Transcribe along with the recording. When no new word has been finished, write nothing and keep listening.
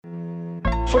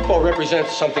Football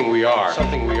represents something we are.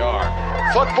 Something we are.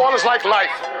 Football is like life.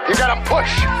 You gotta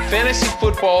push. Fantasy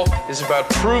football is about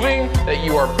proving that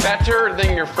you are better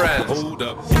than your friends. Hold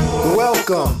up.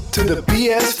 Welcome to the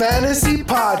BS Fantasy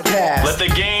Podcast. Let the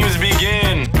games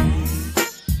begin.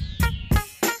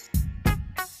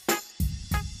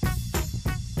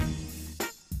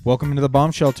 Welcome to the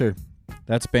Bomb Shelter.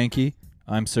 That's Banky.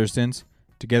 I'm Surstins.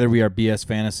 Together we are BS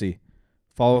Fantasy.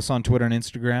 Follow us on Twitter and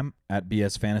Instagram at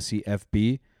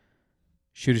BSFantasyFB.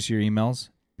 Shoot us your emails,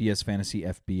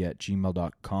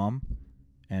 bsfantasyfb@gmail.com.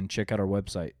 And check out our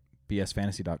website,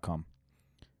 bsfantasy.com.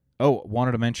 Oh,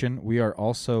 wanted to mention, we are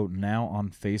also now on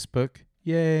Facebook.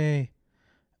 Yay!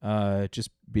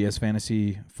 Just BS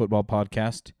Fantasy Football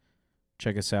Podcast.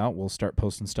 Check us out. We'll start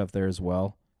posting stuff there as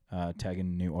well,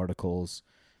 tagging new articles,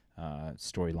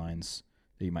 storylines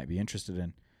that you might be interested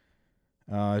in.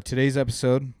 Today's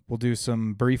episode, we'll do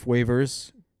some brief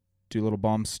waivers, do a little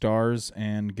bomb stars,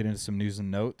 and get into some news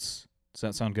and notes. Does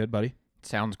that sound good, buddy?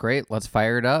 Sounds great. Let's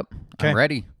fire it up. Okay. I'm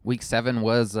ready. Week 7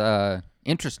 was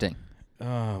interesting.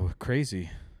 Oh, crazy.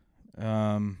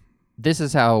 This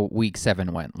is how Week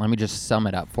 7 went. Let me just sum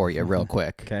it up for you real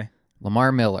quick. Okay.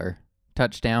 Lamar Miller,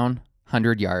 touchdown,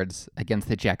 100 yards against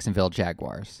the Jacksonville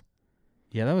Jaguars.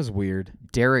 Yeah, that was weird.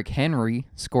 Derrick Henry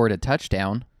scored a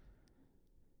touchdown.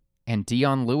 And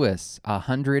Dion Lewis,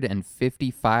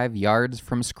 155 yards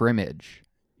from scrimmage.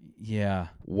 Yeah.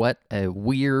 What a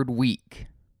weird week.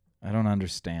 I don't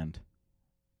understand.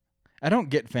 I don't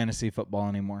get fantasy football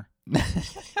anymore.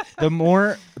 The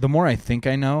more I think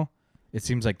I know, it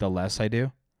seems like the less I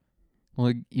do.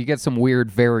 Well, you get some weird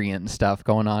variant stuff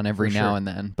going on every For now sure. and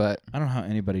then, but I don't know how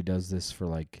anybody does this for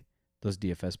like those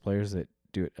DFS players that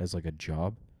do it as like a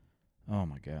job. Oh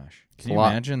my gosh. It's Can a you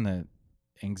lot. imagine the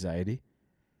anxiety?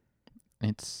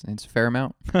 it's a fair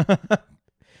amount.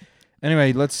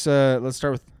 Anyway, let's start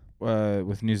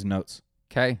with news and notes.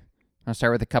 Okay. I'll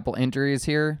start with a couple injuries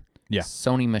here. Yeah.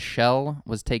 Sony Michel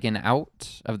was taken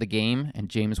out of the game, and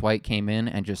James White came in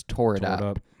and just tore it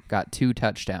up. Got 2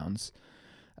 touchdowns.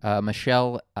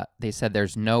 Michel, they said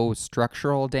there's no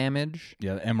structural damage,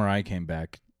 Yeah, the MRI came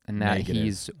back. and that negative.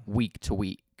 he's week to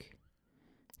week.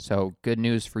 So good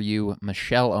news for you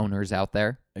Michel owners out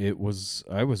there. I was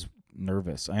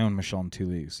nervous. I own Michelle in 2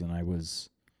 leagues, and I was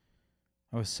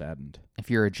saddened.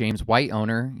 If you're a James White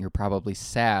owner, you're probably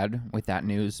sad with that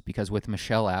news because with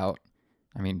Michel out,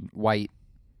 I mean, White,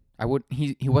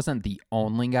 he wasn't the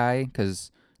only guy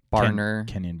because Barner,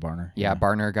 Kenyon Barner. yeah,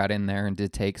 Barner got in there and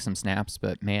did take some snaps,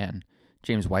 but man,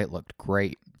 James White looked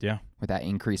great. Yeah. With that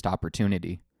increased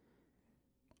opportunity.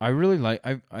 I really like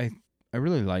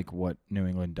what New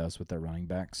England does with their running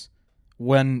backs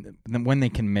when they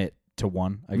commit to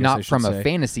one. I guess I Not should from say. a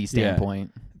fantasy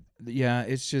standpoint. Yeah,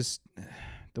 it's just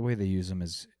the way they use them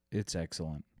it's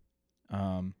excellent.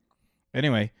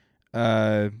 Anyway,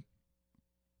 some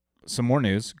more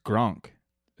news. Gronk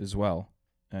as well.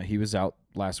 He was out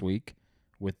last week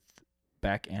with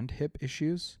back and hip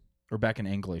issues or back and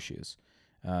ankle issues.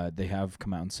 They have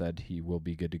come out and said he will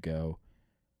be good to go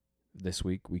this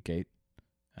week, week 8.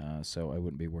 So I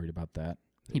wouldn't be worried about that.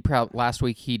 Last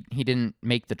week he didn't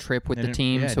make the trip with the Didn't-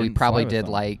 team, yeah, so he didn't probably fly with did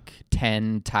them. like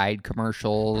 10 Tide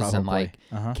commercials and like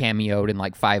cameoed in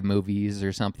like 5 movies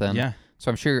or something. Yeah.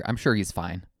 So I'm sure he's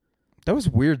fine. That was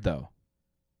weird though.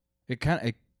 It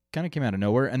kind of came out of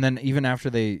nowhere, and then even after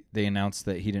they announced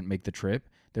that he didn't make the trip,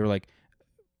 they were like,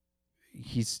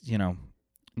 he's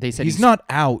They said he's not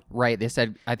out. right. They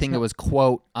said I think it was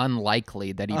quote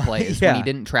unlikely that he plays when he yeah.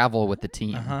 didn't travel with the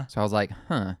team. Uh-huh. So I was like,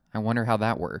 I wonder how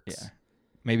that works. Yeah.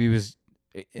 Maybe he was,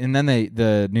 and then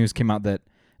the news came out that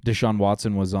Deshaun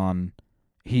Watson was on.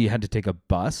 He had to take a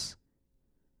bus.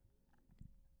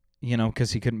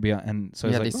 Because he couldn't be on, and so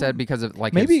I was they like, said because of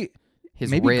like maybe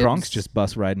his maybe ribs, Gronk's just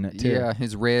bus riding it too. Yeah,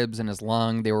 his ribs and his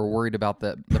lung. They were worried about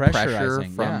the pressure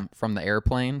Pressurizing, from the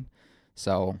airplane.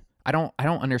 So I don't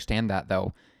understand that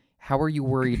though. How are you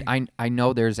worried? I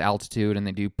know there's altitude and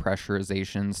they do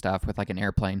pressurization stuff with like an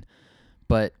airplane,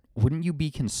 but wouldn't you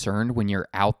be concerned when you're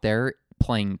out there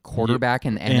playing quarterback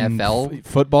in the NFL,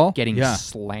 football, getting yeah.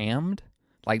 slammed?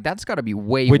 Like that's got to be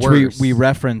way Which worse. we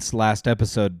referenced last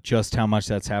episode, just how much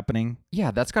that's happening.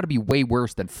 Yeah, that's got to be way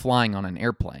worse than flying on an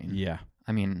airplane. Yeah.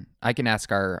 I mean, I can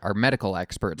ask our medical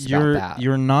experts about that.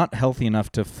 You're not healthy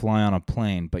enough to fly on a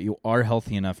plane, but you are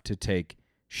healthy enough to take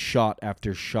shot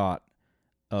after shot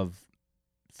of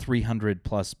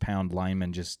 300+ pound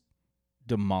linemen just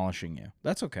demolishing you.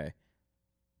 That's okay.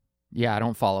 Yeah, I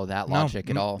don't follow that logic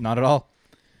at all. Not at all.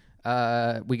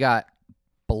 We got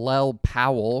Bilal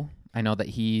Powell. I know that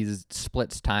he's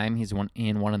splits time. He's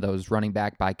in one of those running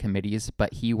back by committees,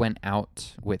 but he went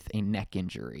out with a neck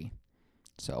injury.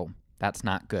 So that's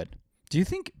not good. Do you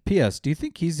think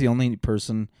he's the only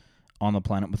person on the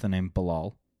planet with the name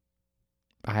Bilal?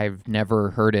 I've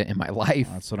never heard it in my life.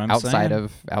 That's what I'm outside saying.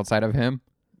 outside of him.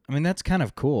 I mean, that's kind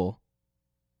of cool.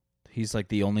 He's like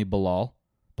the only Bilal.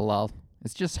 Bilal.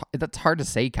 It's just that's hard to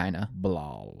say, kind of.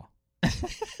 Bilal.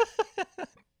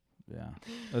 Yeah.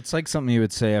 It's like something you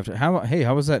would say after, how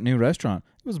was that new restaurant?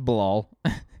 It was Bilal.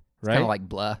 It's Right? kind of like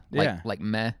blah. Yeah. Like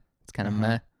meh. It's kind of Uh-huh.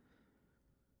 meh.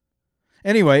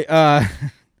 Anyway,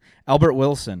 Albert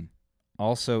Wilson,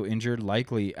 also injured,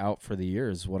 likely out for the year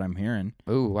is what I'm hearing.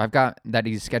 Ooh, I've got that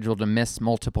he's scheduled to miss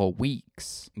multiple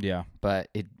weeks. Yeah. But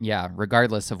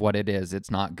regardless of what it is, it's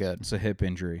not good. It's a hip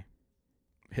injury.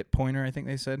 Hip pointer, I think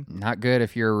they said? Not good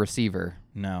if you're a receiver.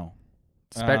 No.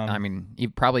 I mean,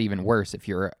 probably even worse if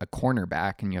you're a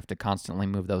cornerback and you have to constantly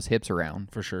move those hips around.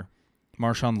 For sure.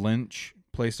 Marshawn Lynch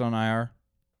placed on IR.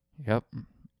 Yep.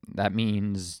 That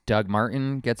means Doug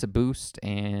Martin gets a boost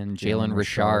and Jalen Jalen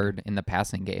Richard in the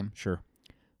passing game. Sure.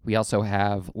 We also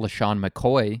have LaShawn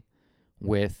McCoy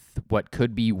with what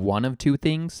could be one of two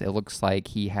things. It looks like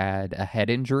he had a head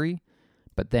injury,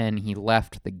 but then he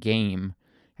left the game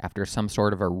after some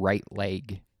sort of a right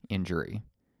leg injury.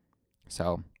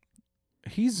 So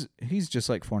He's just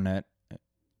like Fournette.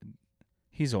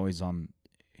 He's always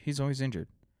injured.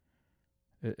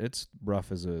 It's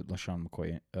rough as a LaShawn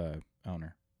McCoy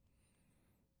owner.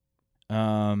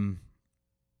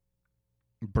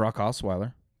 Brock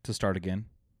Osweiler to start again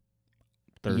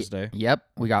Thursday. Yep,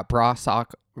 we got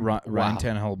Ryan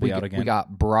Tannehill will be out again. We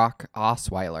got Brock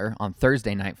Osweiler on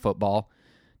Thursday Night Football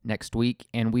next week,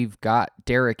 and we've got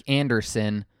Derek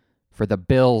Anderson for the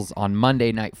Bills on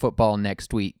Monday Night Football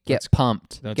next week. Get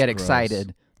pumped. that's Get gross.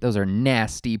 excited. Those are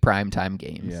nasty primetime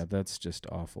games. Yeah, that's just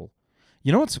awful.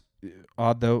 You know what's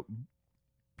odd, though?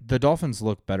 The Dolphins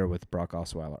look better with Brock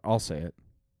Osweiler. I'll say it.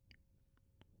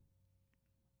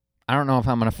 I don't know if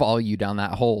I'm going to follow you down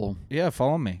that hole. Yeah,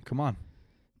 follow me. Come on.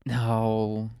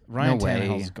 No. Ryan no way.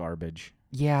 Tannehill's garbage.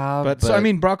 Yeah, But so, I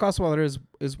mean, Brock Osweiler is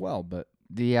as well, but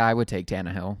yeah, I would take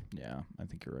Tannehill. yeah, I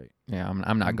think you're right. Yeah,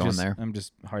 I'm not going there. I'm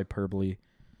just hyperbole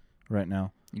right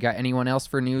now. You got anyone else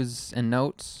for news and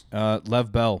notes?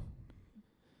 Lev Bell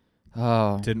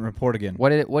Oh, didn't report again.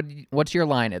 What's your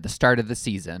line at the start of the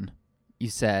season? You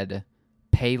said,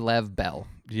 "Pay Lev Bell."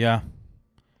 Yeah.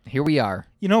 Here we are,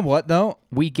 You know what, though?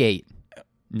 week 8.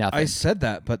 Nothing. I said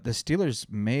that, but the Steelers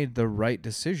made the right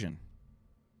decision.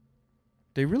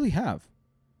 They really have.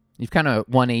 You've kind of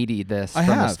 180 this I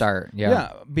from the have. start.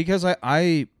 Yeah. Because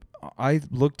I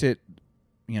looked at,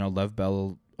 Lev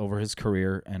Bell over his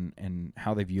career and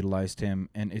how they've utilized him,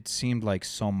 and it seemed like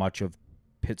so much of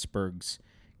Pittsburgh's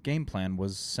game plan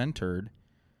was centered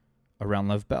around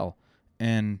Lev Bell.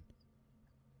 And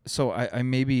so I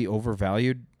maybe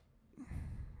overvalued.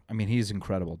 I mean, he's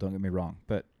incredible, don't get me wrong,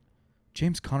 but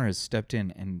James Conner has stepped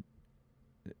in and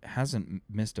hasn't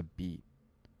missed a beat.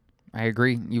 I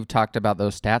agree. You've talked about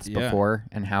those stats Yeah. before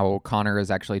and how Connor is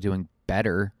actually doing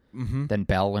better than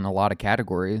Bell in a lot of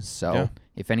categories. So, Yeah.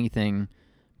 if anything,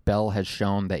 Bell has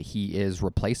shown that he is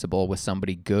replaceable with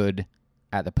somebody good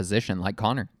at the position like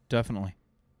Connor. Definitely.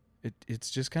 It's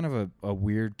just kind of a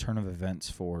weird turn of events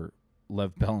for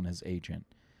Lev Bell and his agent.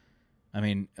 I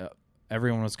mean,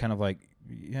 everyone was kind of like,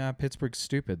 yeah, Pittsburgh's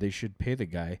stupid. They should pay the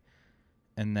guy.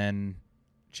 And then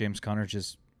James Conner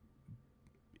just,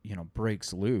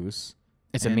 breaks loose.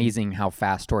 It's And- amazing how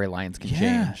fast storylines can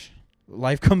Yeah. change.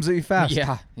 Life comes at you fast.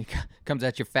 Yeah, it comes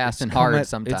at you fast It's and come hard at-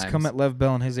 sometimes. It's come at Lev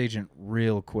Bell and his agent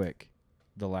real quick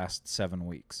the last 7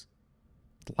 weeks.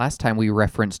 The last time we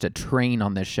referenced a train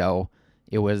on this show,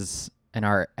 it was in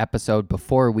our episode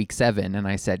before week 7, and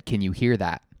I said, "Can you hear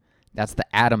that? That's the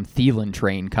Adam Thielen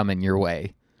train coming your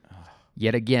way."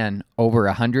 Yet again, over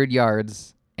 100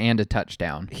 yards and a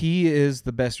touchdown. He is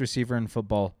the best receiver in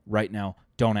football right now.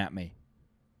 Don't at me.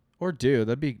 Or do.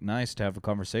 That'd be nice to have a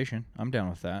conversation. I'm down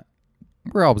with that.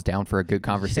 We're always down for a good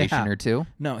conversation Yeah. or two.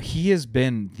 No, he has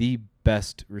been the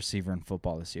best receiver in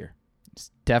football this year. It's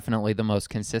definitely the most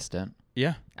consistent.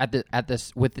 Yeah.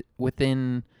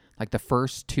 Within like the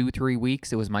first 2-3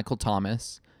 weeks, it was Michael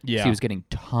Thomas. Yeah. He was getting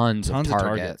tons of of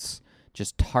targets.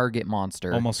 Just target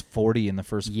monster. Almost 40 in the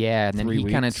first Yeah, and then 3 he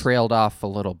kind of weeks. trailed off a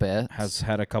little bit. Has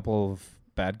had a couple of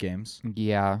bad games.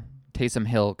 Yeah. Taysom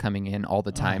Hill coming in all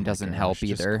the time my doesn't gosh, help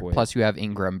just either. quit. Plus, you have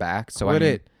Ingram back. So Quit I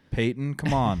mean, it, Peyton.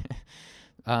 Come on.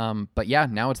 But yeah,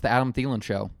 now it's the Adam Thielen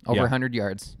show. Over Yeah. 100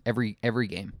 yards every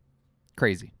game.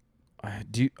 Crazy.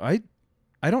 I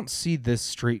don't see this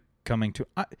streak coming to.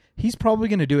 He's probably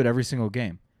going to do it every single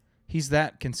game. He's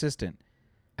that consistent.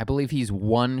 I believe he's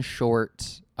one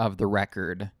short of the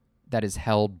record that is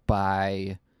held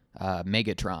by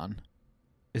Megatron.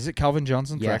 Is it Calvin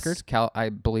Johnson's Yes, record? I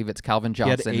believe it's Calvin had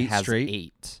Johnson 8 has straight?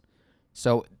 8.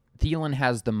 So Thielen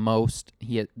has the most.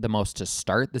 He had the most to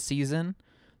start the season.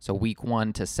 So week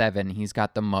 1 to 7, he's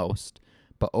got the most.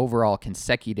 But overall,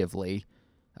 consecutively,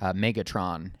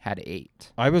 Megatron had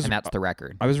 8. And that's the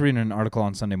record. I was reading an article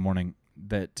on Sunday morning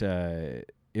that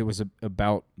it was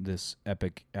about this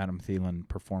epic Adam Thielen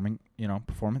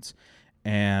performance,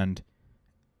 and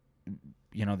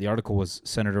the article was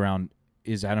centered around,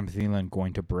 is Adam Thielen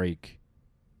going to break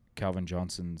Calvin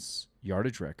Johnson's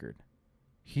yardage record?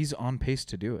 He's on pace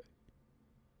to do it.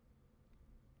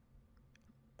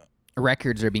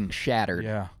 Records are being shattered.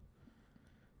 Yeah.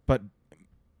 But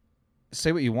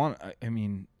say what you want. I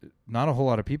mean, not a whole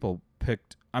lot of people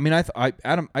picked. I mean, I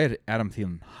had Adam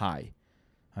Thielen high.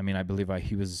 I mean, I believe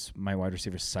he was my wide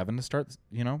receiver 7 to start.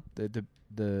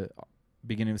 The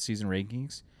beginning of the season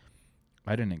rankings.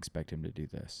 I didn't expect him to do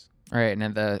this. All right,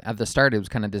 and at the start, it was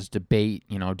kind of this debate.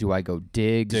 Do I go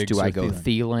Diggs? Do or I go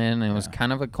Thielen? Thielen? It was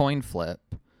kind of a coin flip.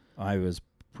 I was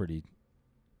pretty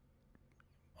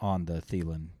on the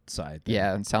Thielen side there.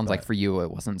 Yeah, it sounds like for you,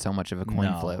 it wasn't so much of a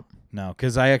coin flip. No,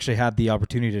 because I actually had the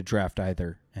opportunity to draft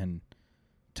either and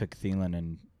took Thielen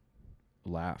and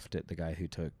laughed at the guy who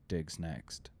took Diggs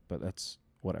next. But that's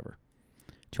whatever.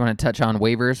 Do you want to touch on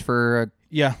waivers for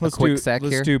Let's quick do sec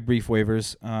here? Let's do brief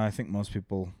waivers. I think most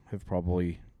people have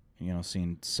probably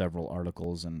seen several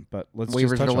articles, but let's just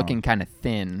waivers touch are on looking them. kind of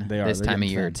thin They are. this They're time of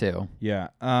getting year thin. too. Yeah.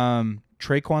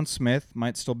 Traquan Smith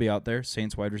might still be out there,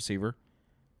 Saints wide receiver.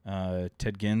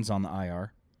 Ted Ginn's on the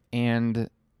IR. And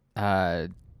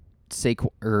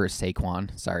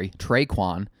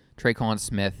Traquan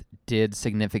Smith did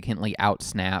significantly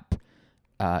outsnap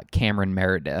Cameron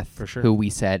Meredith, For sure. who we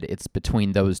said it's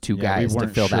between those two Yeah, we guys to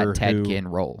weren't fill sure that Ted who- Ginn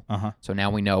role. Uh-huh. So now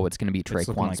we know it's going to be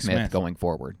looking Traquan like Smith Smith. going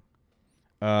forward.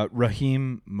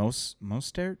 Raheem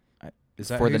Mostert? Is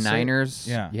that For how the you say it? Niners,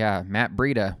 Yeah. Matt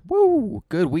Breida. Woo!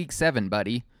 Good week 7,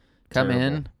 buddy. Come Terrible.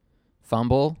 in,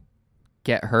 fumble,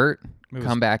 get hurt, was-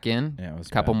 come back in, Yeah, it was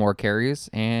couple bad. more carries,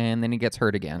 and then he gets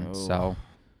hurt again. Oh. So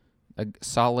a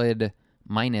solid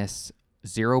minus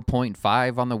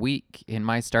 0.5 on the week in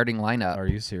my starting lineup. Are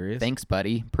you serious? Thanks,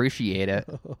 buddy. Appreciate it.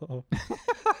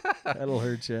 That'll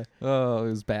hurt you. Oh, it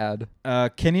was bad.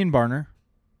 Kenyon Barner,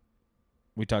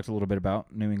 we talked a little bit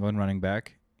about, New England running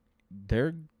back.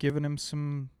 They're giving him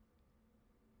some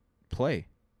play.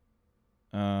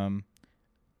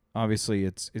 Obviously,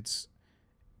 it's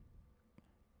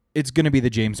going to be the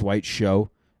James White show,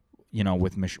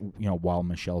 with while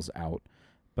Michelle's out.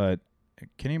 But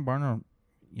Kenyon Barner,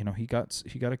 he got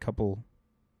a couple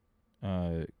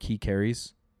key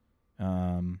carries.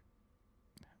 Might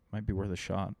be worth a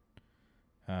shot.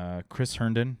 Chris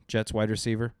Herndon, Jets wide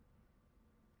receiver,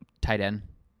 Tight end.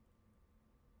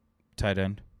 tight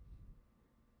end.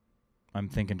 I'm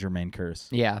thinking Jermaine Kearse.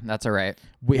 Yeah, that's all right.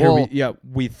 We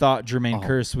thought Jermaine Oh.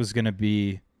 Kearse was going to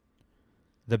be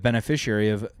the beneficiary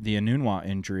of the Enunwa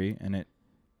injury, and it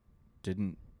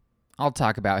didn't. I'll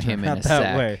talk about him in out a that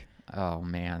sec. way. Oh,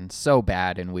 man. So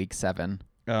bad in week 7.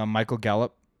 Michael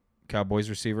Gallup, Cowboys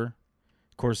receiver.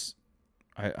 Of course,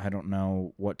 I don't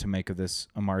know what to make of this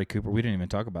Amari Cooper. We didn't even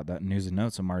talk about that in news and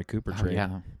notes. Amari Cooper Oh, trade.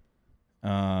 yeah.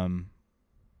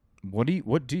 What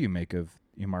do you make of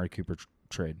the Amari Cooper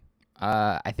trade?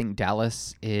 I think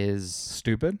Dallas is...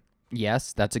 Stupid.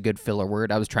 Yes, that's a good filler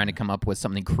word. I was trying to come up with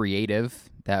something creative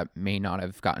that may not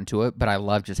have gotten to it, but I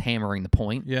love just hammering the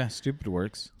point. Yeah, stupid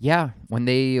works. Yeah,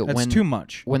 That's too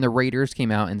much. When the Raiders came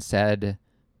out and said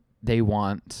they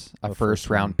want a first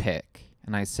round round. pick,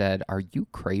 and I said, "Are you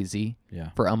crazy? Yeah.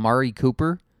 For Amari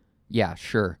Cooper? Yeah,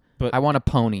 sure. But- I want a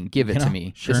pony. Give it to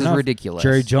me. Sure this enough, is ridiculous."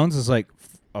 Jerry Jones is like,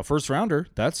 a first rounder?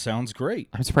 That sounds great.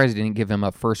 I'm surprised he didn't give him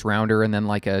a first rounder and then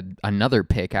like another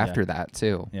pick after that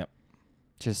too. Yep.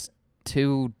 Just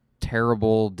two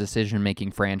terrible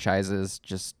decision-making franchises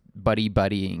just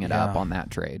buddying it up Yeah. on that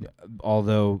trade.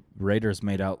 Although Raiders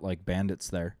made out like bandits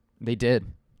there. They did.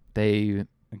 They,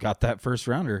 Got that first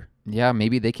rounder. yeah,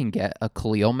 maybe they can get a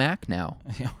Khalil Mack now.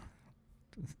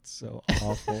 It's so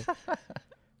awful.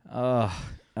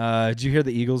 Did you hear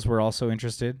the Eagles were also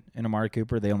interested in Amari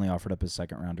Cooper? They only offered up his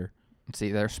second rounder.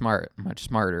 See, they're smart, much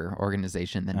smarter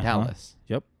organization than Uh-huh. Dallas,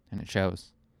 Yep. and it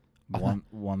shows.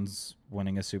 One's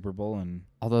winning a Super Bowl, and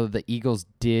Although the Eagles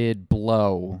did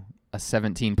blow a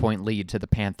 17-point lead to the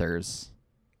Panthers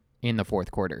in the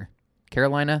fourth quarter.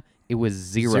 Carolina, it was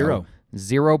zero.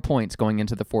 0 points going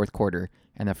into the fourth quarter,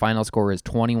 and the final score is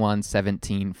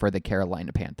 21-17 for the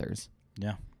Carolina Panthers.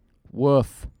 yeah,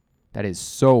 Woof. That is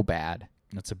so bad.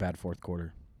 that's a bad fourth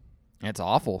quarter. It's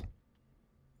awful.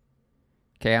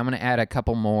 Okay, I'm going to add a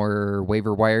couple more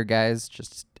waiver wire guys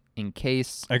just in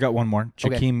case. I got one more.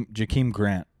 Okay. Jakeem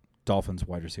Grant, Dolphins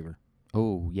wide receiver.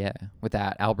 Oh, yeah, with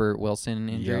that Albert Wilson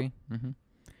injury. Mm-hmm.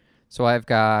 So I've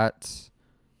got,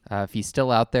 if he's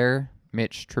still out there,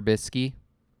 Mitch Trubisky.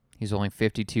 He's only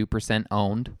 52%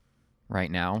 owned right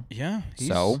now. Yeah.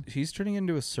 He's turning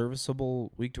into a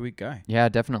serviceable week-to-week guy. Yeah,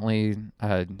 definitely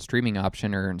a streaming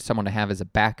option or someone to have as a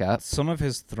backup. Some of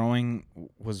his throwing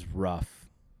was rough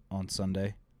on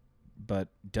Sunday, but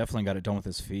definitely got it done with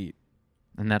his feet.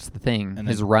 And that's the thing. And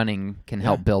his then- running can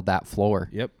help build that floor.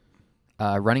 Yep.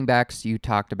 Running backs, you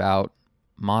talked about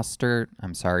Mostert.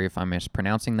 I'm sorry if I'm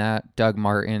mispronouncing that. Doug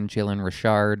Martin, Jalen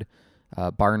Richard,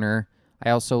 Barner. I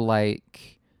also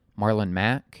like Marlon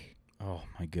Mack, Oh,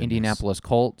 my goodness. Indianapolis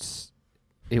Colts.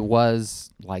 It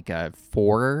was like a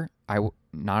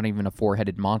not even a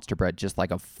four-headed monster, but just like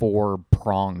a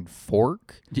four-pronged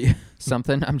fork. Yeah.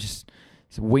 Something. I'm just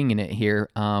winging it here.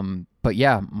 But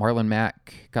yeah, Marlon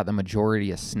Mack got the majority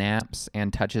of snaps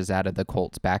and touches out of the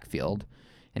Colts backfield,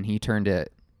 and he turned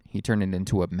it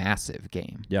into a massive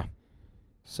game. Yeah.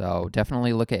 So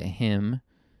definitely look at him.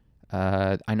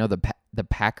 I know the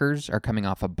Packers are coming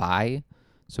off a bye,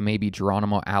 so maybe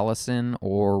Geronimo Allison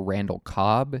or Randall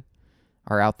Cobb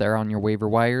are out there on your waiver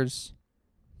wires.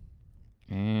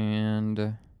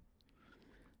 And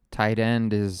tight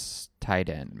end is tight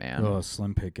end, man. Oh,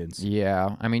 Slim Pickens.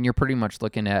 Yeah, I mean, you're pretty much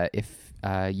looking at if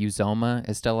Uzoma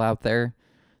is still out there.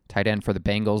 Tight end for the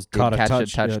Bengals did Caught a catch a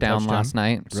touchdown. touchdown last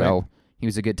night, so he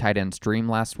was a good tight end stream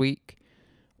last week.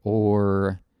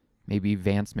 Or maybe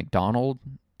Vance McDonald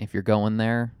if you're going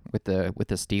there with the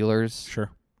Steelers.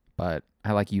 Sure. But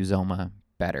I like Uzoma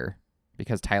better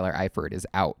because Tyler Eifert is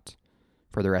out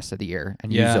for the rest of the year,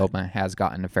 and Yeah. Uzoma has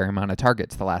gotten a fair amount of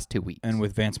targets the last 2 weeks. And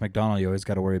with Vance McDonald, you always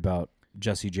got to worry about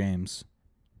Jesse James.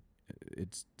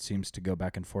 It seems to go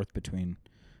back and forth between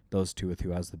those two with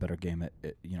who has the better game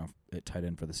at tight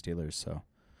end for the Steelers. So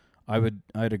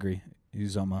I'd agree.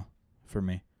 Uzoma for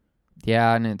me.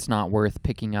 Yeah, and it's not worth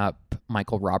picking up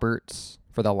Michael Roberts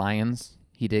for the Lions.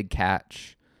 He did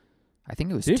catch, I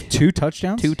think it was Did he have two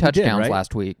touchdowns? two He did, touchdowns right?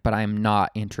 last week, but I'm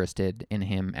not interested in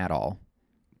him at all.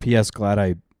 P.S. Glad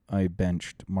I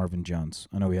benched Marvin Jones.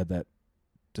 I know we had that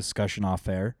discussion off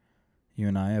air, you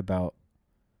and I, about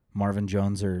Marvin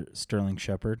Jones or Sterling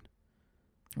Shepard.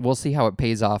 We'll see how it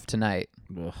pays off tonight.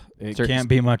 Ugh, it Cer- can't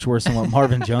be much worse than what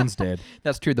Marvin Jones did.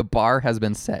 That's true. The bar has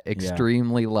been set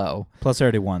extremely low. Plus, I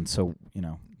already won, so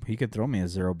he could throw me a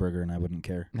zero burger and I wouldn't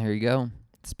care. There you go.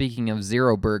 Speaking of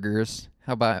zero burgers,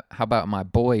 how about my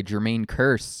boy Jermaine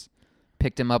Kearse?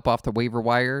 Picked him up off the waiver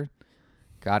wire.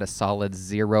 Got a solid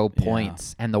 0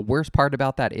 points. And the worst part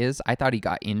about that is I thought he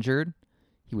got injured.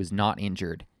 He was not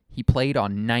injured. He played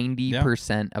on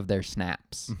 90% of their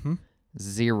snaps. Mm-hmm.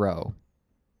 0.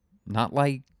 Not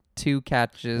like 2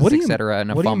 catches, What do you- etc.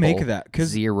 and a what do you fumble. make of that? 'Cause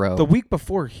 0. The week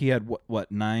before, he had,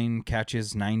 9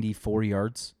 catches, 94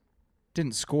 yards?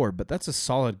 Didn't score, but that's a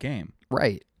solid game.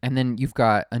 Right. And then you've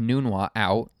got Anunwa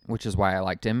out, which is why I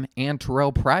liked him, and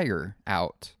Terrell Pryor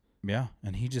out. Yeah,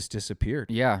 and he just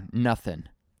disappeared. Yeah, nothing.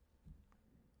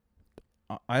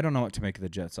 I don't know what to make of the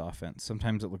Jets' offense.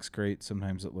 Sometimes it looks great.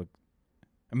 Sometimes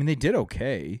they did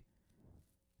okay.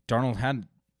 Darnold had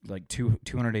like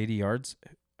 280 yards.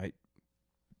 I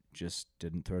just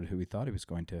didn't throw to who he thought he was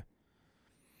going to.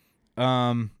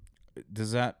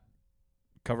 Does that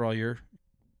cover all your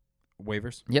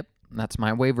waivers? Yep, that's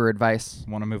my waiver advice.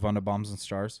 Want to move on to bombs and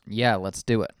stars? Yeah, let's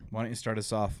do it. Why don't you start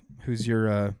us off? Who's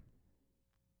your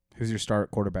star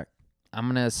at quarterback? I'm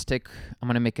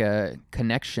gonna make a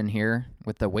connection here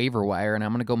with the waiver wire, and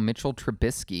I'm gonna go Mitchell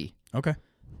Trubisky. Okay.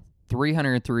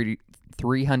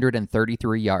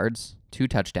 333 yards, 2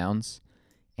 touchdowns,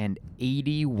 and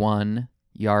 81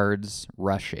 yards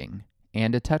rushing,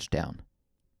 and a touchdown.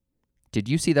 Did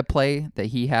you see the play that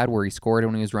he had where he scored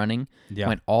when he was running? Yeah.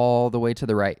 Went all the way to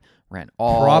the right, ran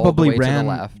all Probably the way ran to the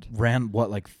left. Ran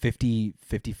what, like 50,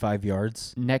 55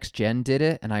 yards? Next Gen did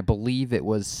it, and I believe it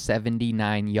was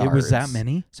 79 yards. It was that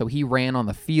many? So he ran on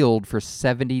the field for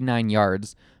 79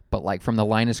 yards, but like from the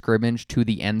line of scrimmage to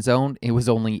the end zone, it was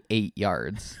only 8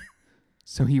 yards.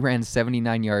 So he ran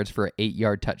 79 yards for an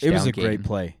 8-yard touchdown. It was a game. great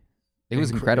play. It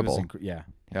was incredible. Yeah.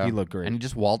 Yeah. He looked great. And he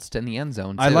just waltzed in the end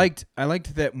zone, too. I liked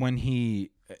that when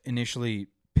he initially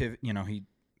he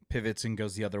pivots and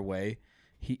goes the other way.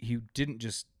 He didn't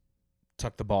just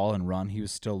tuck the ball and run. He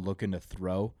was still looking to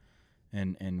throw,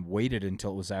 and waited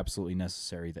until it was absolutely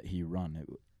necessary that he run.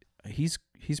 He's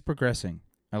progressing.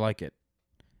 I like it.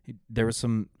 There was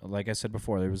some, like I said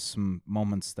before, there was some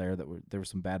moments there there were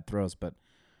some bad throws, but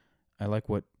I like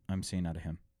what I'm seeing out of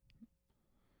him.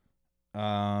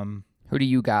 Who do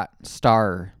you got?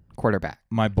 Star quarterback.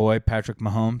 My boy, Patrick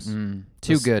Mahomes.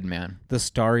 Too good, man. The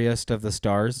starriest of the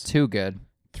stars. Too good.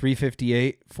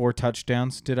 358, 4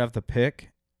 touchdowns. Did have the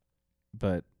pick,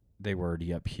 but they were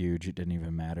already up huge. It didn't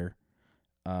even matter.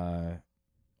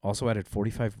 Also added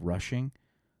 45 rushing.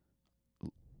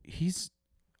 He's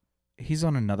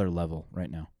on another level right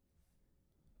now.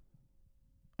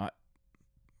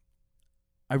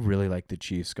 I really like the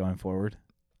Chiefs going forward.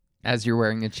 As you're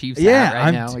wearing a Chiefs hat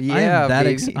right now. Yeah,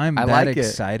 I'm I that like it.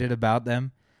 excited about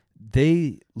them.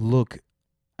 They look,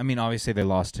 I mean, obviously they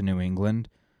lost to New England,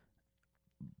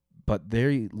 but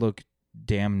they look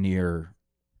damn near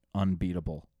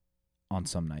unbeatable on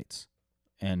some nights.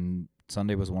 And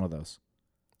Sunday was one of those.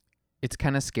 It's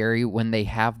kind of scary when they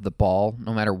have the ball,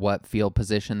 no matter what field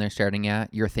position they're starting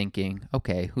at. You're thinking,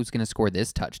 okay, who's going to score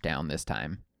this touchdown this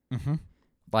time? Mm-hmm.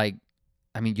 Like,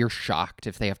 I mean, you're shocked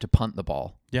if they have to punt the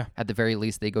ball. Yeah. At the very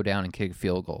least, they go down and kick a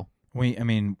field goal. You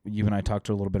and I talked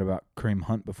a little bit about Kareem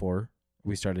Hunt before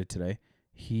we started today.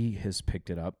 He has picked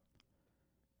it up.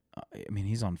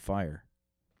 He's on fire.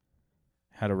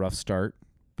 Had a rough start,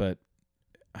 but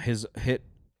his hit,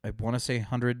 I want to say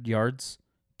 100 yards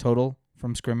total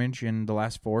from scrimmage in the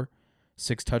last 4,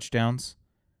 6 touchdowns.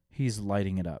 He's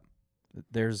lighting it up.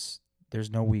 There's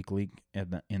no weak link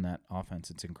in that offense.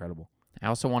 It's incredible. I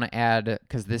also want to add,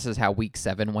 because this is how Week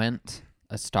 7 went,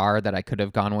 a star that I could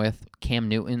have gone with, Cam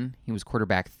Newton. He was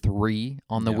quarterback 3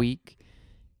 on the week.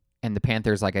 And the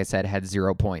Panthers, like I said, had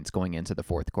 0 points going into the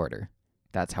fourth quarter.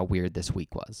 That's how weird this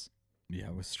week was. Yeah,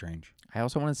 it was strange. I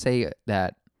also want to say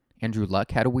that Andrew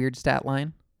Luck had a weird stat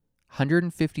line.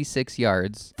 156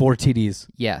 yards. 4 TDs.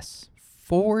 Yes.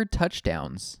 4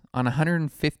 touchdowns on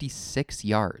 156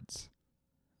 yards.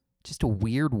 Just a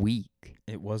weird week.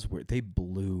 It was weird. They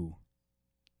blew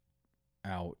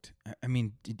out.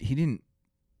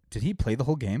 Did he play the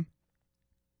whole game?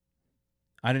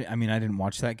 I didn't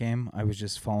watch that game. I was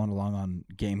just following along on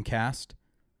Gamecast.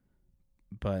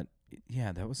 But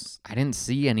yeah, that was. I didn't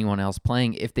see anyone else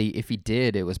playing. If he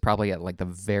did, it was probably at like the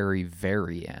very,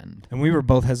 very end. And we were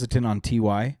both hesitant on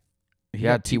Ty.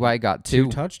 Ty got 2 2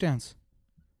 touchdowns.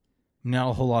 Not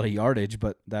a whole lot of yardage,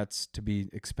 but that's to be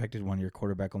expected when your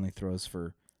quarterback only throws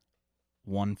for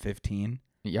 115.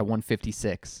 Yeah,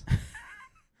 156.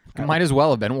 It might as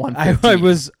well have been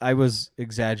 115. I was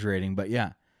exaggerating, but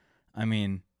yeah.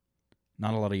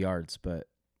 Not a lot of yards, but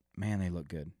man, they look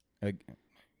good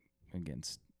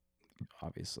against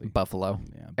obviously Buffalo.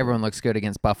 Yeah, everyone looks good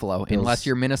against Buffalo, Bills, unless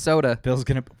you're Minnesota. Bill's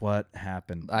gonna. What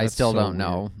happened? I That's still so don't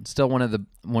know. Still one of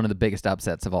the biggest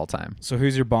upsets of all time. So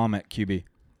who's your bomb at QB?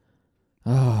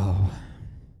 Oh,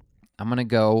 I'm gonna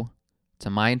go to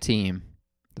my team,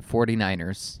 the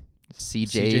 49ers.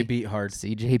 CJ beat hard.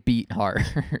 CJ beat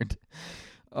hard.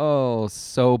 Oh,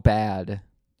 so bad.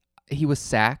 He was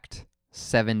sacked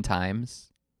 7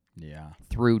 times. Yeah.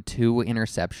 Threw 2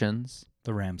 interceptions.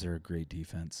 The Rams are a great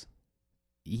defense.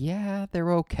 Yeah,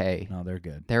 they're okay. No, they're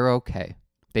good. They're okay.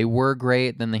 They were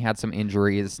great. Then they had some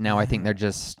injuries. Now I think they're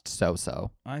just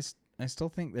so-so. I still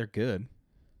think they're good.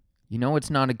 You know it's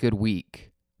not a good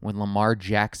week when Lamar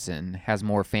Jackson has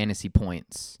more fantasy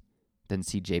points than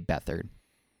CJ Beathard.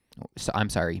 So I'm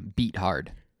sorry, beat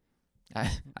hard.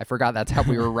 I forgot that's how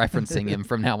we were referencing him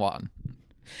from now on.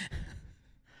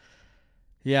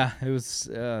 Yeah, it was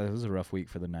a rough week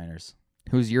for the Niners.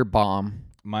 Who's your bomb?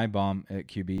 My bomb at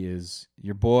QB is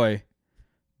your boy,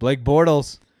 Blake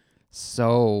Bortles.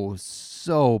 So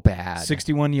bad.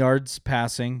 61 yards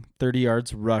passing, 30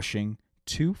 yards rushing,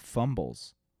 2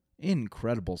 fumbles.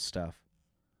 Incredible stuff.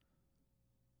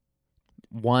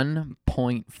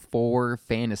 1.4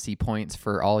 fantasy points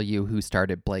for all you who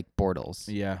started Blake Bortles.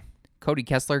 Yeah. Cody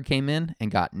Kessler came in and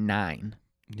got 9.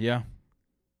 Yeah.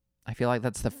 I feel like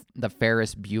that's the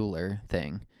Ferris Bueller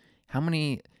thing. How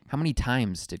many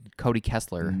times did Cody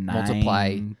Kessler 9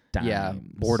 multiply? times. Yeah,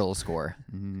 Bortles score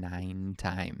 9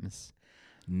 times.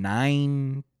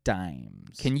 9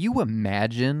 times. Can you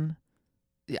imagine?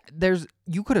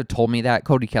 You could have told me that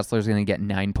Cody Kessler's going to get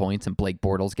 9 points and Blake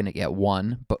Bortles going to get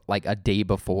 1, but like a day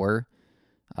before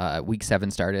Week 7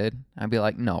 started, I'd be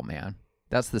like, no, man,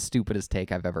 that's the stupidest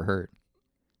take I've ever heard.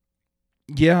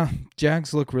 Yeah,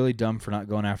 Jags look really dumb for not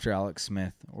going after Alex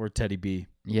Smith or Teddy B.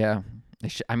 Yeah.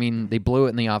 They blew it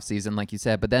in the offseason, like you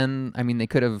said, but then, they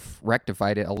could have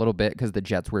rectified it a little bit because the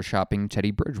Jets were shopping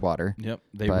Teddy Bridgewater. Yep,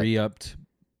 they re-upped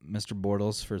Mr.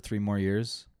 Bortles for 3 more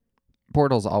years.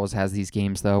 Bortles always has these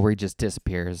games, though, where he just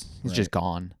disappears. He's just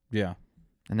gone. Yeah.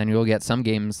 And then you'll get some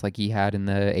games like he had in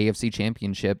the AFC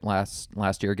Championship last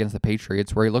year against the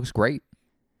Patriots where he looks great.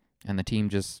 And the team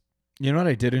just You know what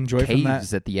I did enjoy from that?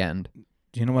 caves at the end.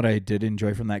 Do you know what I did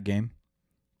enjoy from that game?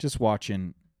 Just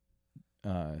watching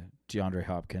DeAndre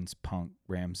Hopkins punked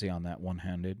Ramsey on that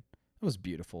one-handed. It was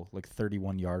beautiful, like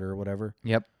 31-yarder or whatever.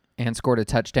 Yep. And scored a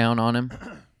touchdown on him.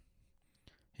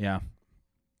 Yeah.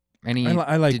 Any?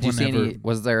 I like did you see whenever- any?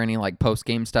 Was there any like post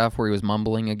game stuff where he was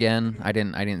mumbling again? I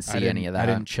didn't see any of that. I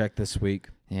didn't check this week,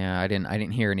 Yeah, I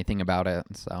didn't hear anything about it.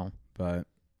 So but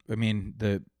I mean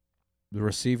the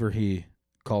receiver he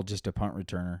called just a punt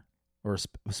returner or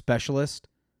a specialist.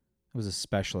 It was a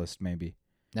specialist maybe.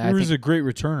 I He was think a great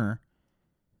returner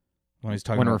when he's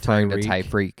talking when about referring to Tyreek.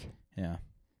 Tyreek. Yeah.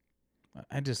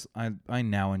 I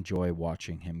now enjoy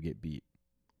watching him get beat.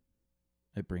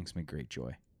 It brings me great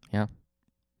joy.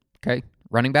 Okay,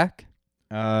 running back.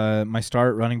 My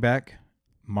start running back,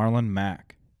 Marlon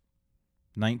Mack.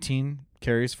 19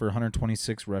 carries for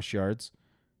 126 rush yards,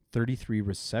 33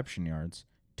 reception yards,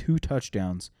 2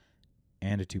 touchdowns,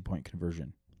 and a 2-point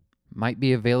conversion. Might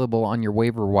be available on your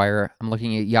waiver wire. I'm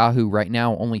looking at Yahoo right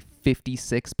now. Only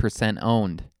 56%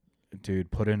 owned. Dude,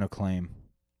 put in a claim.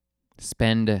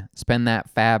 Spend that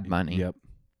fab money. Yep.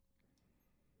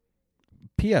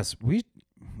 P.S.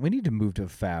 We need to move to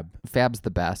fab. Fab's the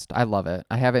best. I love it.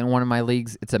 I have it in one of my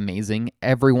leagues. It's amazing.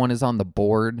 Everyone is on the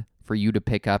board for you to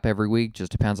pick up every week.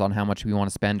 Just depends on how much we want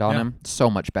to spend on them. So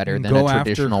much better than Go a after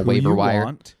traditional who waiver you wire.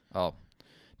 want. Oh,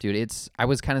 dude, I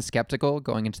was kind of skeptical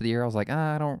going into the year. I was like,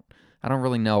 I don't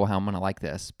really know how I'm gonna like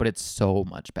this, but it's so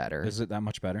much better. Is it that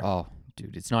much better? Oh,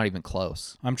 dude, it's not even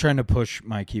close. I'm trying to push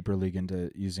my keeper league into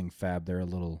using fab. They're a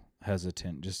little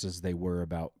hesitant, just as they were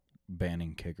about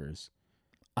banning kickers.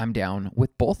 I'm down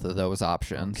with both of those I'll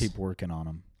options. keep working on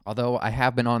them. Although I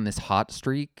have been on this hot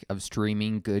streak of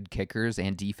streaming good kickers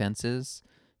and defenses,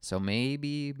 so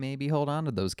maybe hold on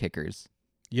to those kickers.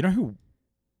 You know who?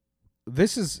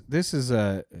 This is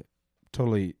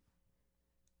totally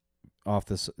off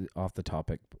the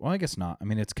topic. Well, I guess not. I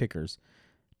mean, it's kickers.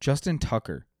 Justin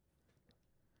Tucker,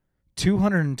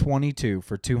 222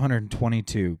 for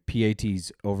 222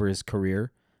 PATs over his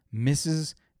career,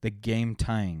 misses the game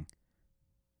tying.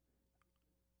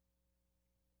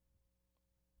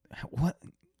 What?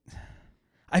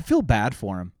 I feel bad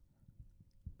for him.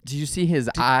 Did you see his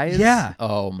eyes? yeah.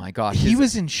 Oh my gosh. He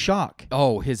was in shock.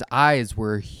 Oh, his eyes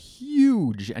were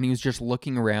huge, and he was just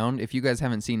looking around. If you guys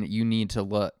haven't seen it, you need to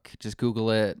look. Just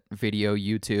Google it, video,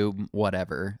 YouTube,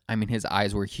 whatever. I mean, his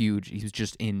eyes were huge. He was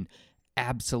just in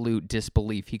absolute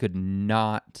disbelief. He could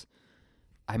not.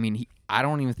 I mean, I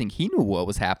don't even think he knew what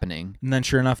was happening. And then,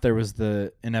 sure enough, there was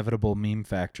the inevitable meme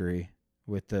factory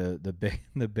with the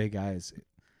big eyes.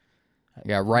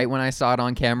 Yeah, right when I saw it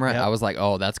on camera, Yep. I was like,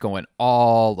 oh, that's going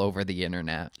all over the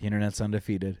internet. The internet's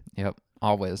undefeated. Yep,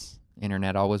 always.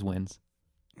 Internet always wins.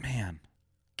 Man,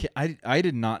 I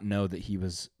did not know that he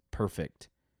was perfect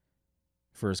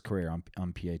for his career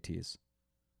on PATs.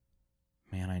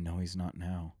 Man, I know he's not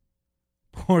now.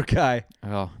 Poor guy.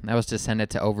 Oh, that was to send it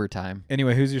to overtime.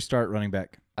 Anyway, who's your start running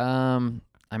back?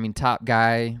 I mean, top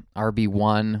guy,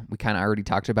 RB1. We kind of already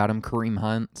talked about him. Kareem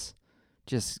Hunt.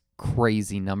 Just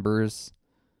crazy numbers.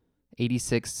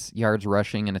 86 yards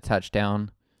rushing and a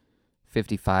touchdown.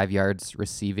 55 yards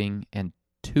receiving and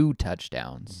 2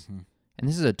 touchdowns. Mm-hmm. And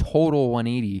this is a total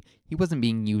 180. He wasn't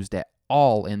being used at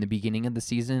all in the beginning of the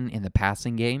season in the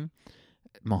passing game.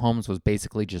 Mahomes was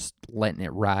basically just letting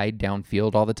it ride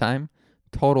downfield all the time.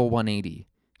 Total 180.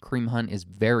 Kareem Hunt is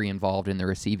very involved in the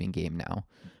receiving game now,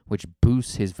 which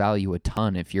boosts his value a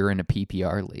ton if you're in a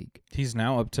PPR league. He's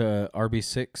now up to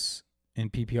RB6 in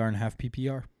PPR and half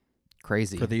PPR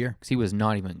Crazy. for the year. 'Cause he was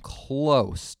not even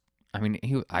close. I mean,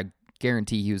 I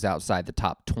guarantee he was outside the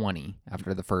top 20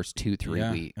 after the first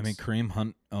 2-3 weeks. I mean, Kareem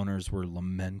Hunt owners were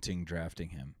lamenting drafting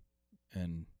him,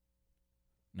 and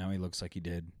now he looks like he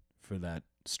did for that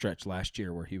stretch last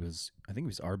year where I think he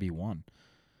was RB1.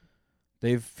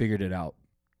 They've figured it out.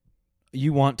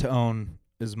 You want to own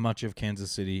as much of Kansas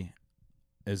City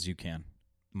as you can,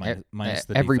 minus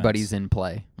the everybody's defense. in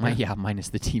play. Yeah. Minus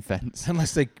the defense.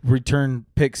 Unless they return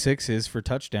pick sixes for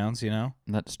touchdowns,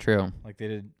 That's true. like they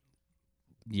did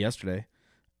yesterday.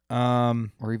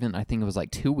 Or even I think it was like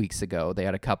 2 weeks ago they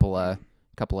had a couple of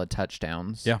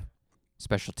touchdowns. Yeah.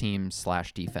 Special teams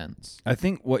 / defense. I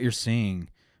think what you're seeing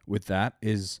with that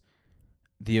is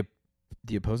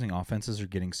the opposing offenses are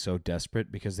getting so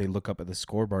desperate because they look up at the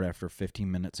scoreboard after 15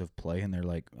 minutes of play and they're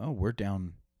like, oh, we're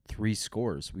down 3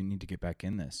 scores. We need to get back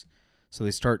in this. So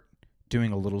they start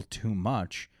doing a little too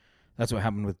much. That's what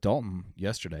happened with Dalton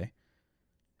yesterday.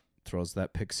 Throws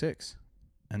that pick 6.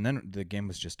 And then the game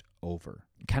was just over.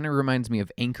 It kind of reminds me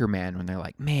of Anchorman when they're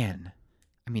like, man,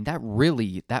 I mean,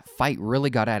 that fight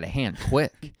really got out of hand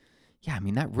quick. Yeah, I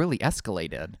mean, that really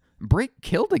escalated. Brick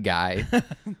killed a guy.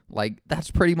 Like, that's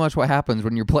pretty much what happens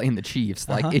when you're playing the Chiefs.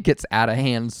 Like, it gets out of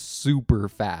hand super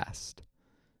fast.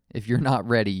 If you're not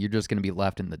ready, you're just going to be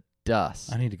left in the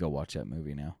dust. I need to go watch that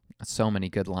movie now. So many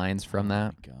good lines from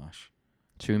that. Oh my gosh.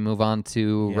 Should we move on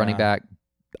to Yeah. running back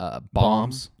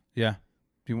bombs? Yeah.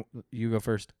 You go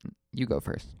first. You go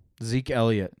first. Zeke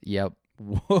Elliott. Yep.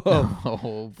 Whoa.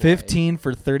 Oh, boy. 15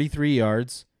 for 33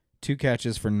 yards, 2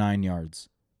 catches for 9 yards.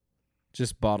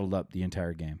 Just bottled up the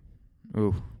entire game.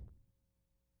 Ooh.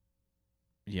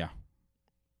 Yeah.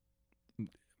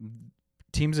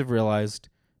 Teams have realized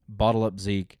bottle up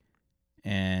Zeke,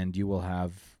 and you will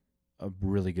have a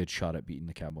really good shot at beating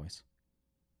the Cowboys.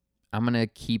 I'm going to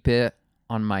keep it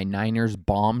on my Niners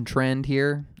bomb trend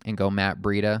here and go Matt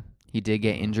Breida. He did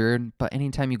get injured, but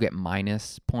anytime you get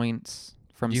minus points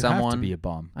from You someone, have to be a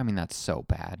bomb. I mean, that's so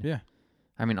bad. Yeah.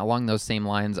 I mean, along those same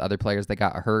lines, other players that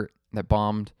got hurt, that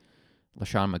bombed,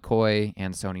 LaShawn McCoy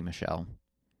and Sony Michel.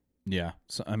 Yeah.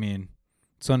 So I mean,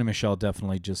 Sony Michel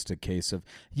definitely just a case of.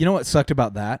 You know what sucked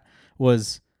about that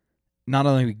was not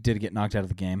only did he get knocked out of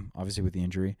the game, obviously with the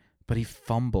injury, but he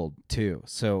fumbled too.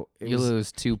 So You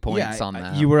lose 2 points on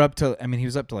that. You were up to. I mean, he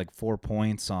was up to like 4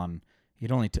 points on.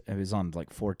 He'd only. It was on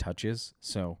like 4 touches.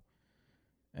 So,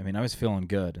 I mean, I was feeling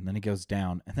good, and then he goes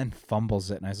down and then fumbles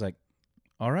it, and I was like,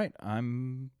 "All right,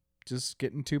 I'm just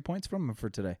getting 2 points from him for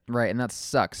today." Right, and that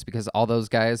sucks because all those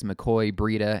guys, McCoy,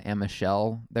 Breida, and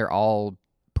Michelle, they're all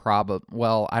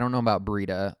well, I don't know about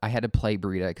Breida. I had to play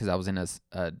Breida because I was in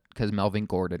because Melvin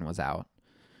Gordon was out.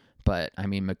 But, I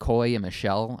mean, McCoy and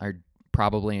Michelle are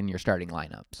probably in your starting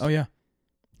lineups. Oh yeah.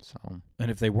 So And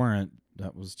if they weren't,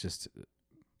 that was just.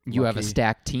 you have a lucky.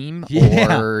 stacked team,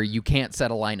 Yeah. or you can't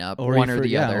set a lineup, Or one you or for- the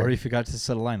yeah, other. or you forgot to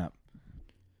set a lineup.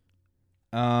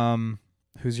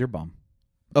 Who's your bum?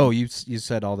 Oh, you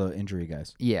said all the injury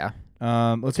guys. Yeah,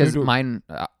 Let's move because to mine,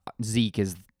 Zeke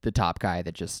is the top guy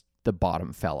that just the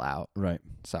bottom fell out. right.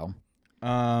 So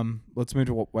Let's move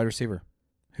to wide receiver.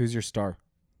 Who's your star?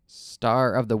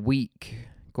 star of the week,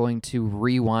 going to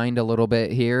rewind a little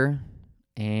bit here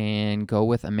and go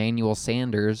with Emmanuel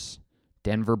Sanders,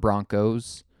 Denver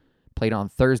Broncos. Played on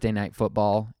Thursday Night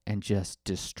Football and just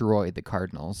destroyed the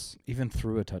Cardinals. Even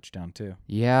threw a touchdown too.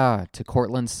 Yeah, to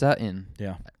Cortland Sutton,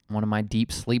 Yeah. one of my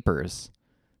deep sleepers.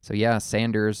 So yeah,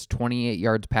 Sanders, 28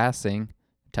 yards passing,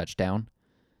 touchdown.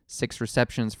 6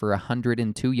 receptions for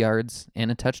 102 yards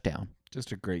and a touchdown.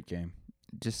 Just a great game.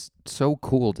 Just so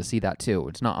cool to see that too.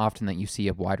 It's not often that you see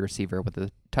a wide receiver with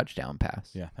a touchdown pass.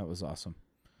 Yeah, that was awesome.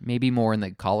 Maybe more in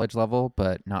the college level,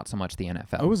 but not so much the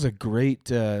NFL. It was a great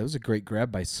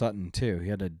grab by Sutton too. He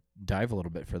had to dive a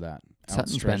little bit for that.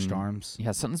 Sutton's Outstretched been- arms.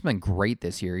 Yeah, Sutton's been great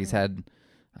this year. He's had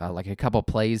like a couple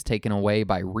plays taken away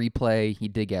by replay. He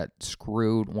did get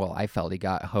screwed. Well, I felt he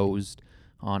got hosed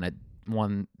on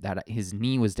one that his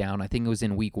knee was down. I think it was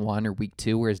in week 1 or week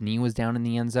 2 where his knee was down in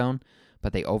the end zone,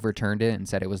 but they overturned it and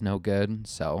said it was no good.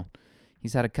 So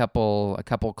he's had a couple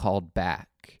called back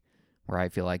where I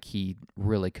feel like he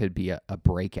really could be a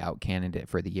breakout candidate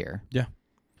for the year. Yeah.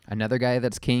 Another guy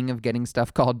that's king of getting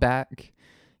stuff called back,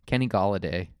 Kenny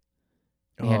Golladay.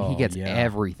 Man, he Oh, gets yeah.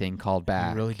 everything called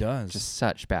back. He really does. Just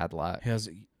such bad luck. He has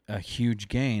a huge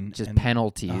gain. Just and-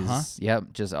 penalties. Uh-huh.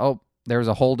 Yep. Just, there's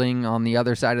a holding on the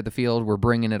other side of the field. We're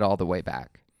bringing it all the way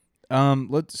back.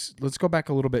 Let's go back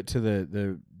a little bit to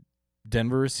the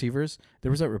Denver receivers.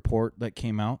 There was that report that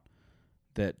came out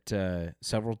that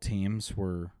several teams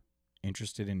were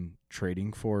interested in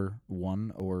trading for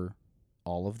one or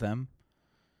all of them.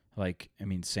 Like, I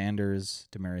mean, Sanders,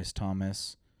 Demaryius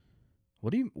Thomas.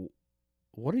 What do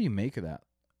you make of that?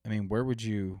 I mean, where would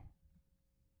you?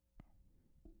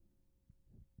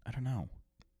 I don't know.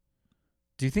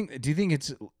 Do you think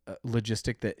it's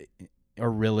logistic that or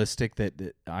realistic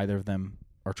that either of them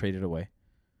are traded away?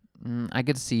 I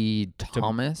could see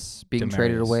Thomas being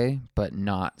traded Demaryius. away, but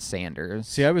not Sanders.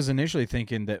 See, I was initially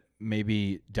thinking that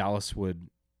maybe Dallas would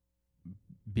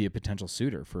be a potential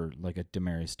suitor for like a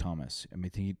Demaryius Thomas. I mean, I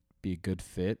think he'd be a good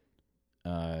fit.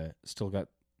 Still got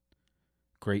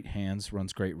great hands,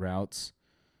 runs great routes.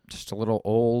 Just a little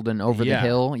old and over the Yeah,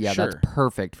 hill. Yeah, sure. that's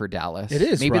perfect for Dallas. It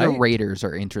is, Maybe the right? Raiders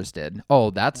are interested.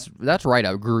 Oh, that's right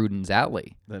up Gruden's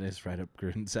alley. That is right up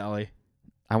Gruden's alley.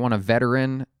 I want a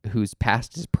veteran who's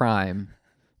past his prime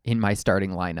in my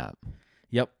starting lineup.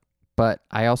 Yep. But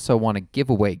I also want to give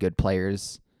away good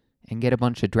players and get a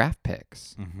bunch of draft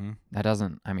picks. Mm-hmm. It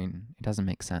doesn't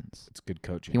make sense. It's good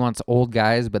coaching. He wants old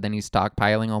guys, but then he's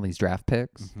stockpiling all these draft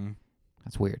picks. Mm-hmm.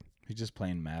 That's weird. He's just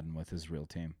playing Madden with his real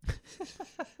team.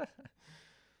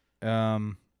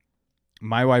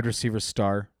 My wide receiver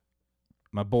star,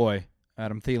 my boy,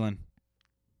 Adam Thielen.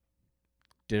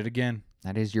 Did it again.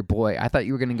 That is your boy. I thought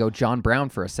you were going to go John Brown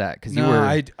for a sec because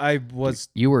I was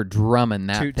you were drumming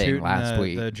that thing tooting last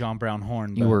week. the John Brown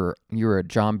horn. You but were a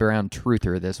John Brown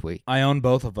truther this week. I own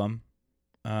both of them,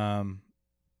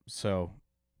 so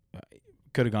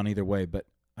could have gone either way. But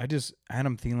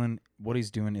Adam Thielen, what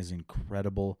he's doing is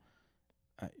incredible.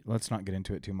 Let's not get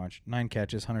into it too much. 9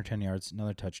 catches, 110 yards,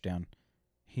 another touchdown.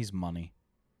 He's money.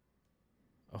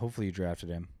 Hopefully you drafted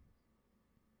him.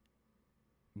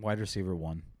 Wide receiver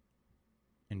 1.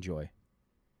 Enjoy.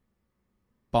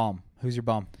 Bomb. Who's your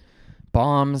bomb?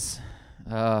 Bombs.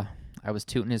 I was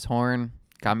tooting his horn.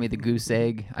 Got me the goose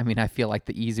egg. I mean, I feel like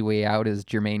the easy way out is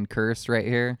Jermaine Kearse right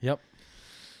here. Yep.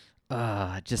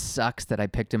 It just sucks that I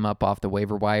picked him up off the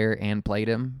waiver wire and played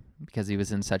him because he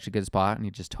was in such a good spot and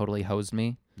he just totally hosed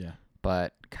me. Yeah.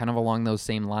 But kind of along those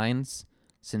same lines,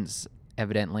 since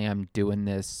evidently I'm doing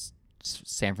this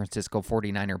San Francisco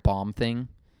 49er bomb thing,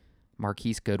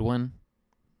 Marquise Goodwin,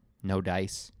 no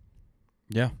dice.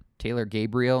 Yeah. Taylor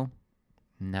Gabriel,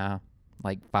 nah,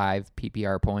 like 5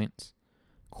 PPR points.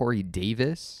 Corey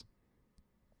Davis,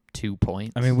 2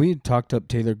 points. I mean, we talked up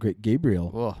Taylor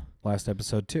Gabriel Ugh. last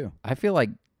episode too. I feel like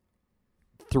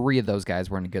 3 of those guys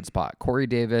were in a good spot. Corey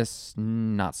Davis,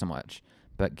 not so much.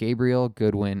 But Gabriel,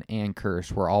 Goodwin, and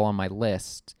Kearse were all on my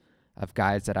list of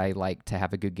guys that I like to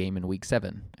have a good game in Week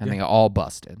 7. And they all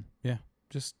busted. Yeah.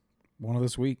 Just one of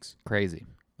those weeks. Crazy.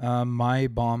 My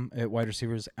bomb at wide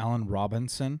receiver is Allen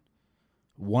Robinson.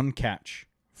 1 catch,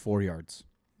 4 yards.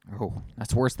 Oh,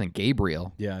 that's worse than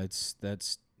Gabriel. Yeah,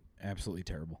 that's absolutely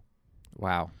terrible.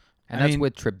 Wow. And I that's mean,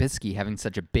 with Trubisky having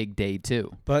such a big day,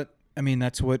 too. But, I mean,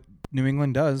 that's what New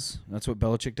England does. That's what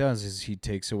Belichick does, is he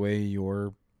takes away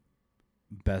your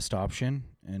best option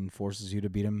and forces you to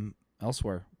beat him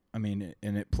elsewhere. I mean,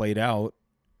 and it played out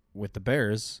with the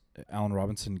Bears. Allen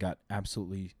Robinson got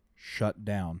absolutely shut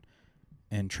down,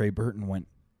 and Trey Burton went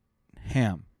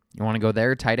ham. You want to go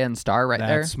there? Tight end star right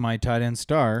there? That's my tight end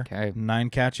star. Okay. 9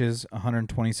 catches,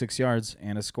 126 yards,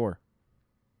 and a score.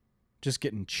 Just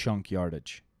getting chunk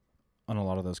yardage on a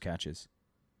lot of those catches.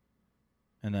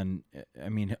 And then, I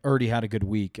mean, already had a good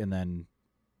week and then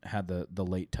had the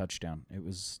late touchdown. It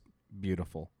was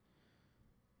beautiful.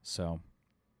 So,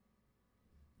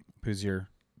 who's your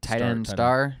tight end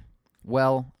star?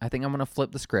 Well, I think I'm going to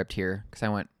flip the script here because I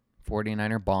went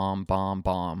 49er bomb, bomb,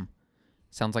 bomb.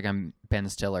 Sounds like I'm Ben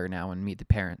Stiller now in Meet the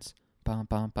Parents. Bomb,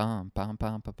 bomb, bomb, bomb,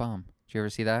 bomb, bomb, bomb. Did you ever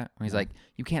see that? When he's like,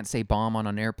 you can't say bomb on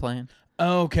an airplane.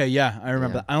 Oh, okay, yeah, I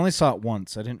remember Yeah. that. I only saw it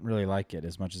once. I didn't really like it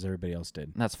as much as everybody else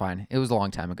did. That's fine. It was a long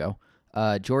time ago.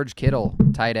 George Kittle,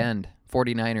 tight end,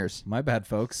 49ers. My bad,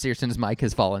 folks. Searson's mic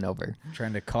has fallen over.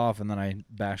 Trying to cough, and then I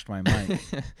bashed my mic.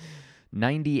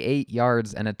 98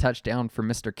 yards and a touchdown for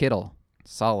Mr. Kittle.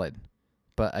 Solid.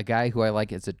 But a guy who I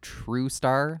like is a true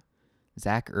star,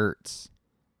 Zach Ertz.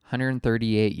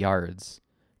 138 yards.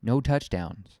 No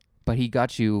touchdowns. But he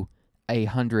got you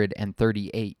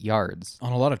 138 yards.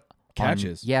 On a lot of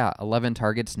catches. 11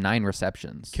 targets, 9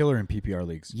 receptions. Killer in PPR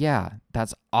leagues. Yeah,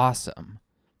 that's awesome.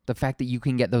 The fact that you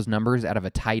can get those numbers out of a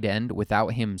tight end without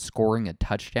him scoring a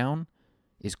touchdown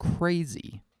is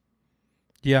crazy.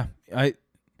 Yeah,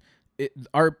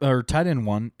 our tight end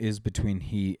 1 is between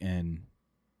he and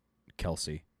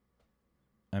Kelsey.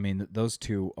 I mean, those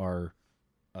two are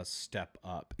a step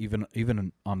up, even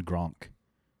on Gronk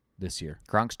this year.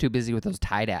 Gronk's too busy with those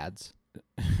tight ads.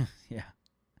 Yeah.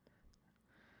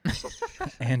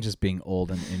 And just being old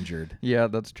and injured. Yeah,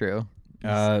 that's true.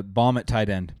 Bomb at tight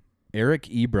end. Eric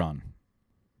Ebron.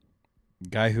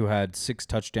 Guy who had 6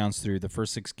 touchdowns through the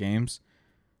first 6 games.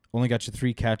 Only got you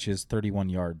 3 catches, 31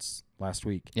 yards last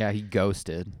week. Yeah, he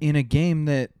ghosted. In a game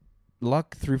that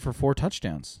Luck threw for 4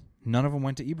 touchdowns. None of them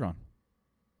went to Ebron.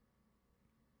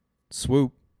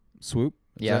 Swoop. Is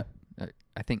Yeah, that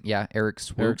I think, Eric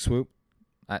Swoop. Eric Swoop?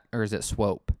 Or is it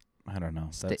Swope? I don't know.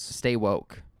 Stay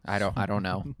woke. I don't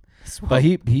know. But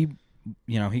he he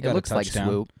got it looks a like touchdown.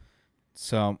 Swoop.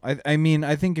 So, I mean,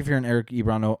 I think if you're an Eric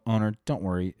Ebron owner, don't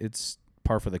worry. It's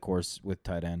par for the course with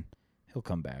tight end. He'll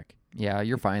come back. Yeah,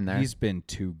 you're fine there. He's been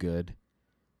too good,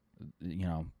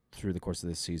 through the course of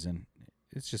this season.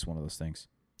 It's just one of those things.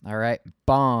 All right,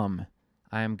 bomb.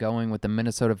 I am going with the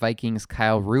Minnesota Vikings,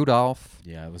 Kyle Rudolph.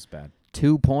 Yeah, it was bad.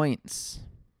 2 points.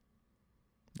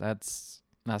 That's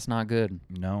not good.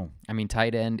 No. I mean,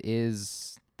 tight end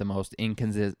is the most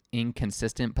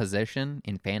inconsistent position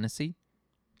in fantasy,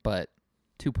 but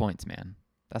 2 points, man.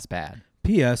 That's bad.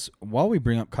 P.S. While we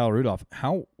bring up Kyle Rudolph,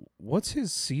 what's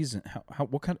his season?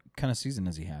 What kind of season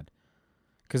has he had?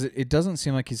 Because it doesn't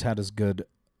seem like he's had as good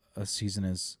a season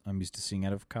as I'm used to seeing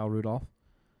out of Kyle Rudolph.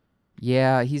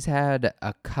 Yeah, he's had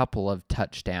a couple of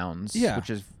touchdowns, Yeah. which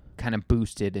is kind of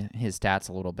boosted his stats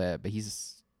a little bit, but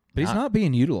he's not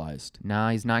being utilized.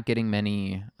 he's not getting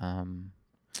many And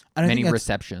I think many that's-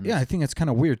 receptions. Yeah, I think it's kind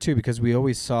of weird too because we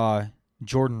always saw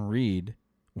Jordan Reed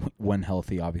when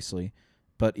healthy, obviously,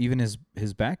 but even his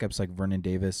backups like Vernon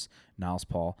Davis, Niles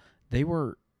Paul,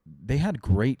 they had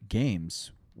great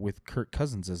games with Kirk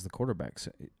Cousins as the quarterback.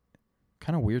 So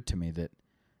kind of weird to me that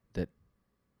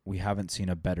we haven't seen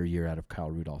a better year out of Kyle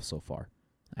Rudolph so far.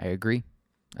 I agree.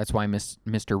 That's why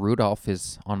Mr. Rudolph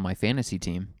is on my fantasy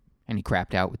team, and he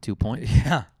crapped out with 2 points.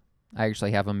 Yeah, I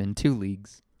actually have him in 2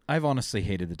 leagues. I've honestly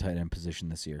hated the tight end position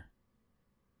this year.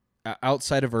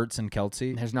 Outside of Ertz and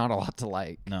Kelsey, There's not a lot to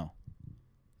like. no.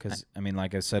 Because, I mean,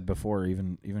 like I said before,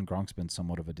 even Gronk's been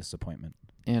somewhat of a disappointment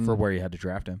And for where you had to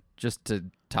draft him. just to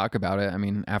talk about it, I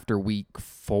mean, after week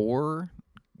 4,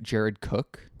 Jared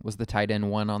Cook was the tight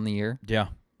end 1 on the year. Yeah,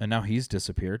 and now he's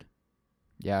disappeared.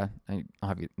 Yeah,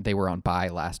 they were on bye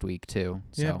last week too.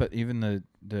 So. Yeah, but even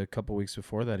the couple weeks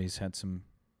before that, he's had some.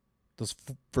 Those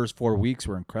first 4 weeks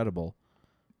were incredible,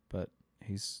 but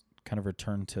he's kind of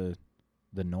returned to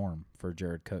the norm for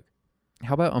Jared Cook.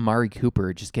 How about Amari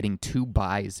Cooper just getting 2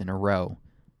 buys in a row?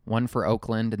 One for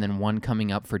Oakland and then one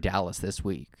coming up for Dallas this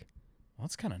week. Well,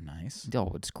 that's kind of nice.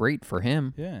 Oh, it's great for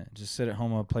him. Yeah, just sit at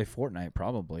home and play Fortnite,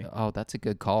 probably. Oh, that's a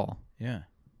good call. Yeah,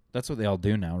 that's what they all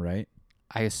do now, right?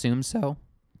 I assume so.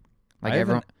 Like I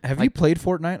everyone, have you played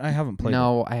Fortnite? I haven't played.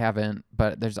 No, I haven't.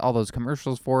 But there's all those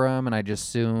commercials for him, and I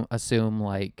just assume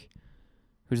like,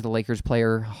 who's the Lakers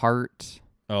player? Hart.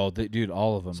 Oh, dude,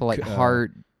 all of them. So like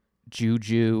Hart,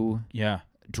 Juju, Yeah,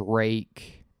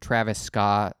 Drake, Travis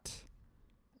Scott,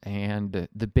 and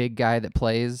the big guy that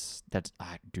plays. That's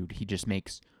dude. He just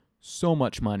makes so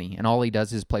much money, and all he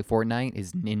does is play Fortnite.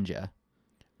 Is Ninja.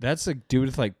 that's a dude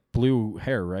with like blue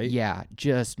hair, right? Yeah,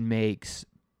 just makes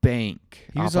bank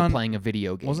He off was of on- playing a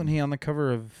video game. Wasn't he on the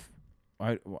cover of?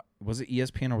 Was it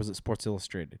ESPN or was it Sports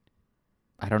Illustrated?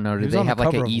 I don't know. He Did was they on the have like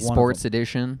cover an of one of esports them.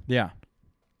 edition? Yeah,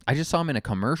 I just saw him in a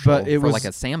commercial But it for was- like a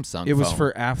Samsung it was phone.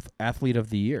 for athlete of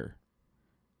the year.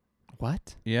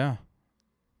 What? Yeah,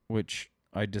 which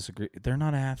I disagree. They're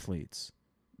not athletes.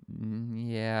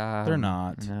 Yeah. They're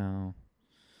not.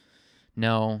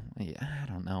 No. Yeah, I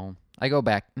don't know. I go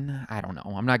back. I don't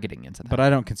know. I'm not getting into that. But I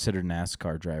don't consider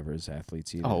NASCAR drivers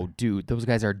athletes either. Oh, dude, those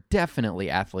guys are definitely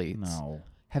athletes. no,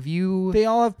 Have you? they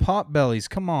all have pot bellies.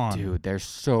 Come on, Dude, they're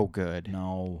so good.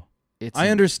 No, It's I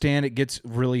understand it gets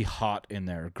really hot in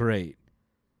there. Great.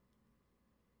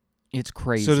 It's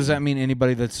crazy. So does that mean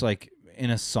anybody that's like in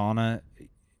a sauna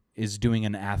is doing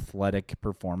an athletic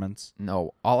performance?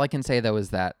 No. All I can say though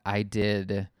is that I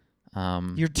did.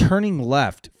 You're turning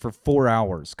left for 4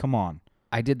 hours. Come on.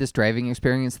 I did this driving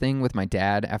experience thing with my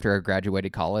dad after I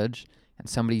graduated college, and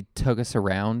somebody took us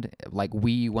around. Like,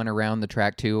 we went around the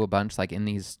track too a bunch, like in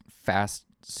these fast,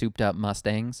 souped-up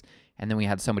Mustangs, and then we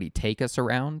had somebody take us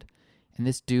around, and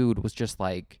this dude was just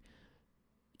like,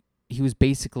 he was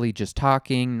basically just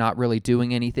talking, not really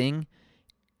doing anything,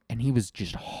 and he was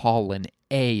just hauling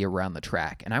A around the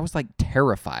track, and I was like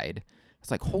terrified. It's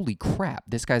like, holy crap,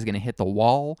 this guy's going to hit the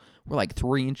wall. We're like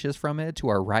 3 inches from it to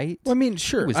our right. Well, I mean,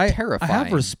 sure. It was I have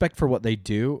terrifying. respect for what they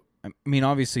do. I mean,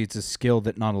 obviously, it's a skill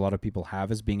that not a lot of people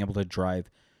have, is being able to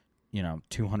drive,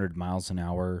 200 miles an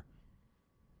hour.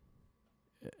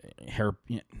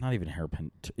 Not even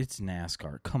hairpin. It's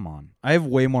NASCAR. Come on. I have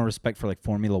way more respect for like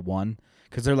Formula One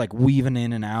because they're like weaving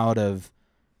in and out of.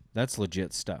 That's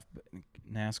legit stuff. But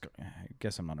NASCAR. I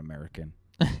guess I'm not American.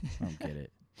 I don't get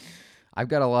it. I've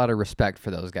got a lot of respect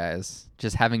for those guys.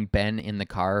 Just having been in the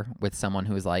car with someone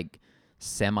who's like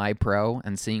semi-pro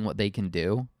and seeing what they can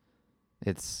do,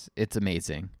 it's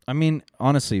amazing. I mean,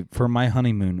 honestly, for my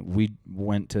honeymoon, we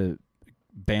went to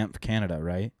Banff, Canada,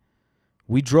 right?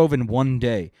 We drove in one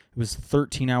day. It was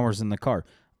 13 hours in the car.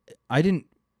 I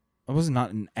was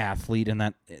not an athlete in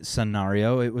that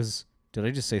scenario. It was, did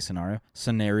I just say scenario?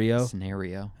 Scenario.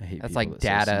 Scenario. I hate That's people like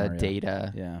that say data, scenario.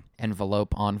 data, Yeah.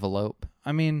 envelope.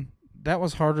 I mean, that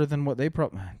was harder than what they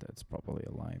that's probably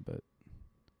a lie, but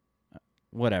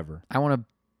whatever.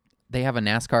 They have a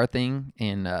NASCAR thing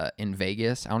in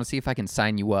Vegas. I want to see if I can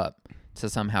sign you up to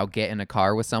somehow get in a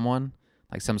car with someone,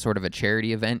 like some sort of a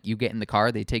charity event. You get in the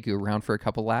car, they take you around for a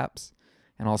couple laps,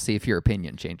 and I'll see if your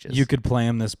opinion changes. You could play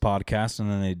them this podcast, and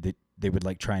then they would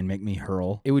like try and make me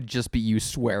hurl. It would just be you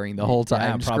swearing the whole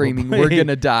time, Yeah, screaming, probably. "We're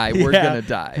gonna die! We're Yeah. gonna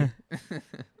die!"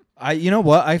 You know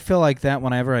what? I feel like that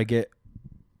whenever I get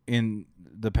in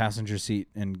the passenger seat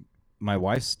and my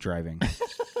wife's driving.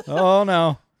 Oh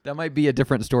no. That might be a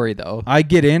different story, though. I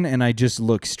get in and I just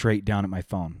look straight down at my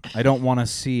phone. I don't want to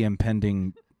see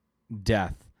impending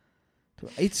death.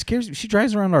 It scares me. She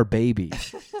drives around our baby.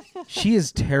 She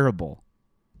is terrible.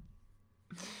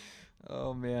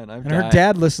 Oh man, I'm And her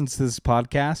dad listens to this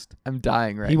podcast. I'm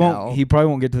dying right He now. won't. He probably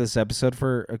won't get to this episode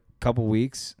for a couple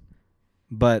weeks,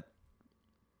 but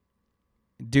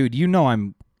dude, you know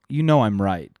I'm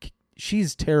right.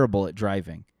 She's terrible at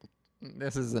driving.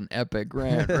 This is an epic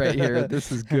rant right here.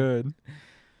 This is good.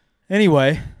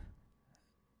 Anyway,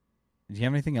 do you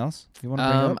have anything else you want to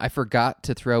bring up? I forgot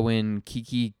to throw in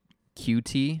Kiki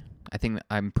QT.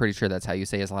 I'm pretty sure that's how you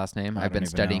say his last name. I've been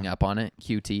studying up on it.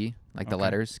 QT, like the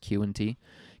letters Q and T.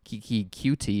 Kiki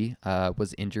QT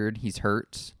was injured. He's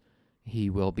hurt. He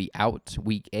will be out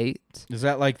week 8. Is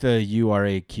that like the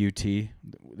URAQT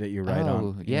that you write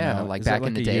on? Oh, yeah, like is back that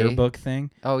in the a day. yearbook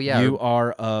thing? Oh yeah, You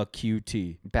are a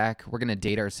QT. back. We're gonna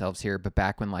date ourselves here, but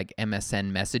back when like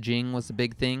MSN messaging was a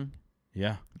big thing.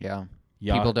 Yeah. Yeah,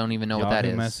 people don't even know what that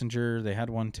Yahoo is. Messenger, they had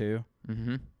one too.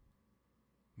 Mm-hmm.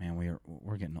 Man,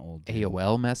 we're getting old. dude.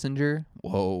 AOL Messenger.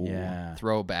 Whoa. Yeah.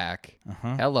 Throwback.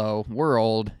 Uh-huh. Hello, we're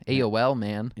old. AOL,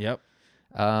 man. Yep.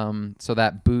 So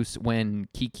that boosts when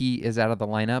Kiki is out of the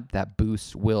lineup. That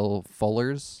boosts Will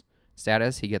Fuller's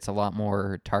status. He gets a lot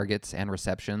more targets and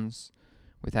receptions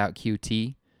without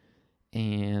QT.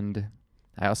 And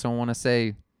I also want to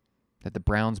say that the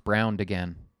Browns browned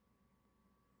again.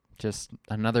 Just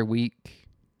another week,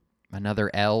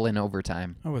 another L in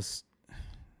overtime.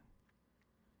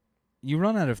 You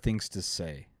run out of things to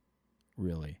say,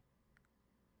 really.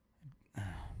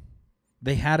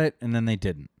 They had it, and then they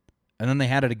didn't. And then they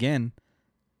had it again,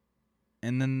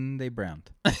 and then they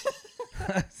browned.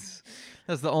 That's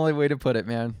the only way to put it,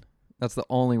 man. That's the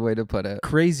only way to put it.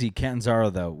 Crazy Catanzaro,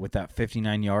 though, with that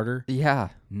 59-yarder. Yeah.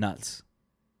 Nuts.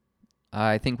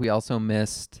 I think we also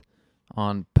missed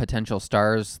on potential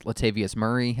stars. Latavius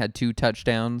Murray had 2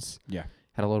 touchdowns. Yeah.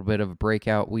 Had a little bit of a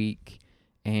breakout week.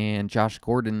 And Josh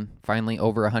Gordon finally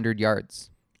over 100 yards.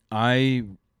 I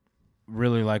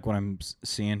really like what I'm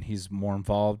seeing. He's more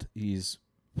involved. He's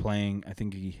playing. I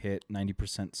think he hit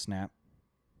 90% snap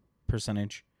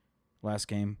percentage last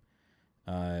game.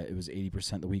 It was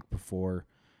 80% the week before,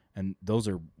 and those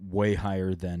are way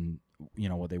higher than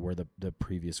what they were the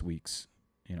previous weeks.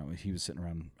 He was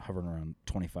hovering around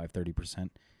 25-30%.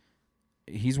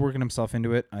 He's working himself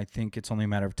into it. I think it's only a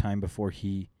matter of time before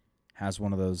he has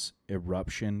one of those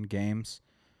eruption games.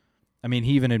 I mean,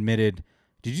 he even admitted.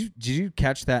 Did you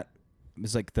catch that? It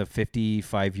was like the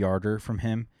 55-yarder from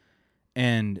him,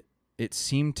 and it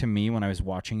seemed to me when I was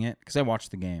watching it, because I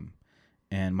watched the game,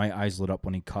 and my eyes lit up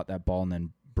when he caught that ball and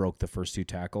then broke the first 2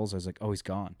 tackles. I was like, oh, he's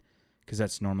gone, because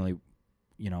that's normally,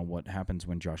 what happens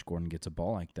when Josh Gordon gets a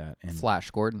ball like that. And Flash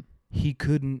Gordon. he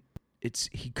couldn't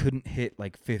hit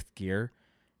like 5th gear.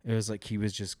 It was like he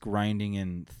was just grinding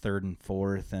in 3rd and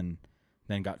 4th, and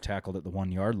then got tackled at the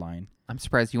 1-yard line. I'm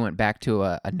surprised you went back to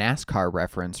a NASCAR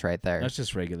reference right there. That's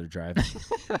just regular driving.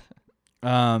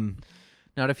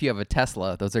 Not if you have a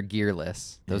Tesla. Those are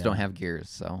gearless. Those Yeah. don't have gears,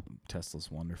 so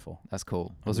Tesla's wonderful. that's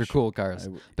cool. Those are cool cars.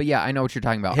 I But yeah, I know what you're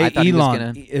talking about. Hey, I thought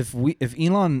Elon, he was gonna if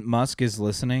Elon Musk is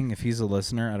listening, if he's a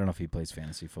listener, I don't know if he plays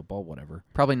fantasy football, whatever.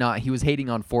 probably not. He was hating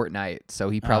on Fortnite, so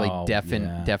he probably Oh,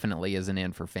 yeah. definitely isn't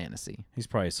in for fantasy. He's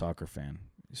probably a soccer fan.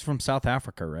 He's from South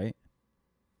Africa, right?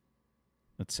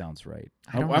 That sounds right.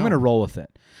 I don't I'm know. going to roll with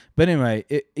it. But anyway,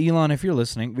 Elon, if you're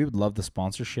listening, we would love the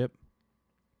sponsorship.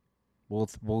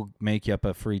 We'll make you up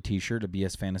a free T-shirt, a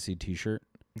BS Fantasy T-shirt.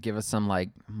 Give us some like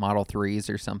Model 3s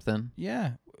or something,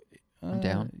 Yeah, I'm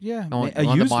down. Yeah, On- a on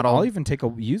the used. model- I'll even take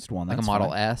a used one. like That's a Model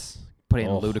fine. S. Put it in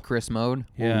Oh. ludicrous mode.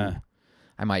 Yeah. Ooh.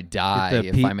 I might die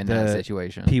Get the if I'm in that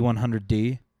situation.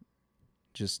 P100D.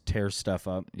 Just tear stuff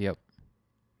up. Yep.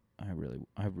 I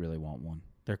really want one.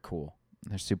 They're cool.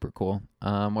 They're super cool.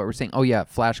 What we're saying? Oh yeah,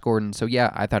 Flash Gordon. So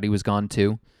yeah, I thought he was gone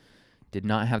too. Did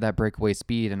not have that breakaway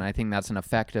speed, and I think that's an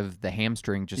effect of the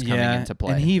hamstring just coming into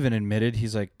play. And he even admitted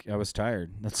he's like, I was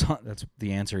tired. That's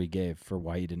the answer he gave for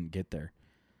why he didn't get there.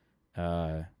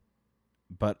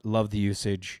 But love the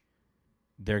usage.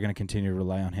 They're going to continue to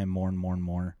rely on him more and more and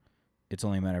more. It's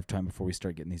only a matter of time before we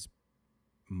start getting these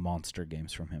monster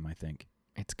games from him, I think.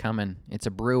 It's coming. It's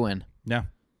a brewing. Yeah.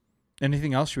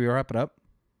 Anything else? Should we wrap it up?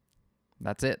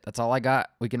 That's it. That's all I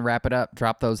got. We can wrap it up.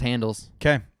 Drop those handles.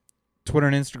 Okay. Twitter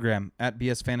and Instagram at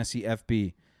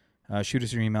BSFantasyFB. Shoot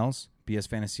us your emails,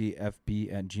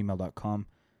 bsfantasyfb@gmail.com.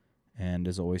 And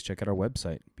as always, check out our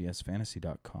website,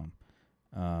 bsfantasy.com.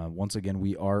 Once again,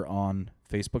 we are on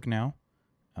Facebook now.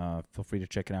 Feel free to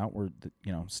check it out. We're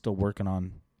still working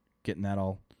on getting that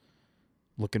all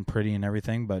looking pretty and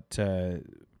everything, but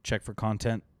check for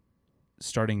content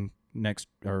starting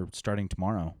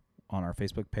tomorrow on our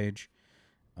Facebook page.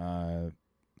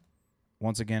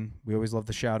 Once again, we always love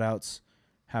the shout outs.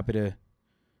 Happy to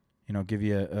give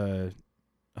you a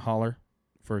holler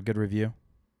for a good review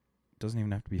doesn't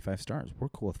even have to be 5 stars. We're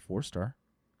cool with 4-star,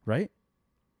 right?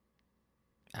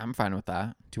 I'm fine with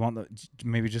that. Do you want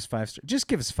maybe just 5 star? Just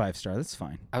give us 5-star. That's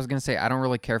fine. I was gonna say I don't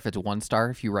really care if it's 1 star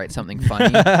if you write something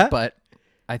funny, but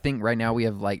I think right now we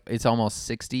have it's almost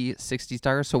 60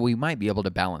 stars, so we might be able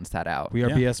to balance that out. We are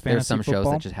BS Fantasy There's some Football.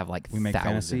 shows that just have We make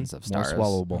fantasy thousands of more stars.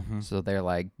 swallowable. So they're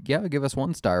like, yeah, give us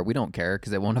 1 star. We don't care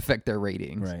because it won't affect their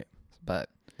ratings. Right. But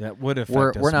That would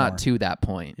affect us we're not more. to that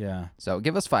point. Yeah. So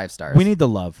give us 5 stars. We need the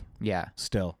love yeah.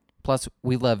 still. Plus,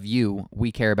 we love you.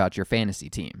 We care about your fantasy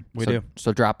team. We do.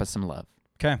 So drop us some love.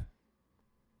 Okay.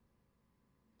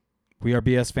 We are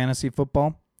BS Fantasy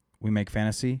Football. We make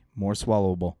fantasy more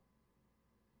swallowable.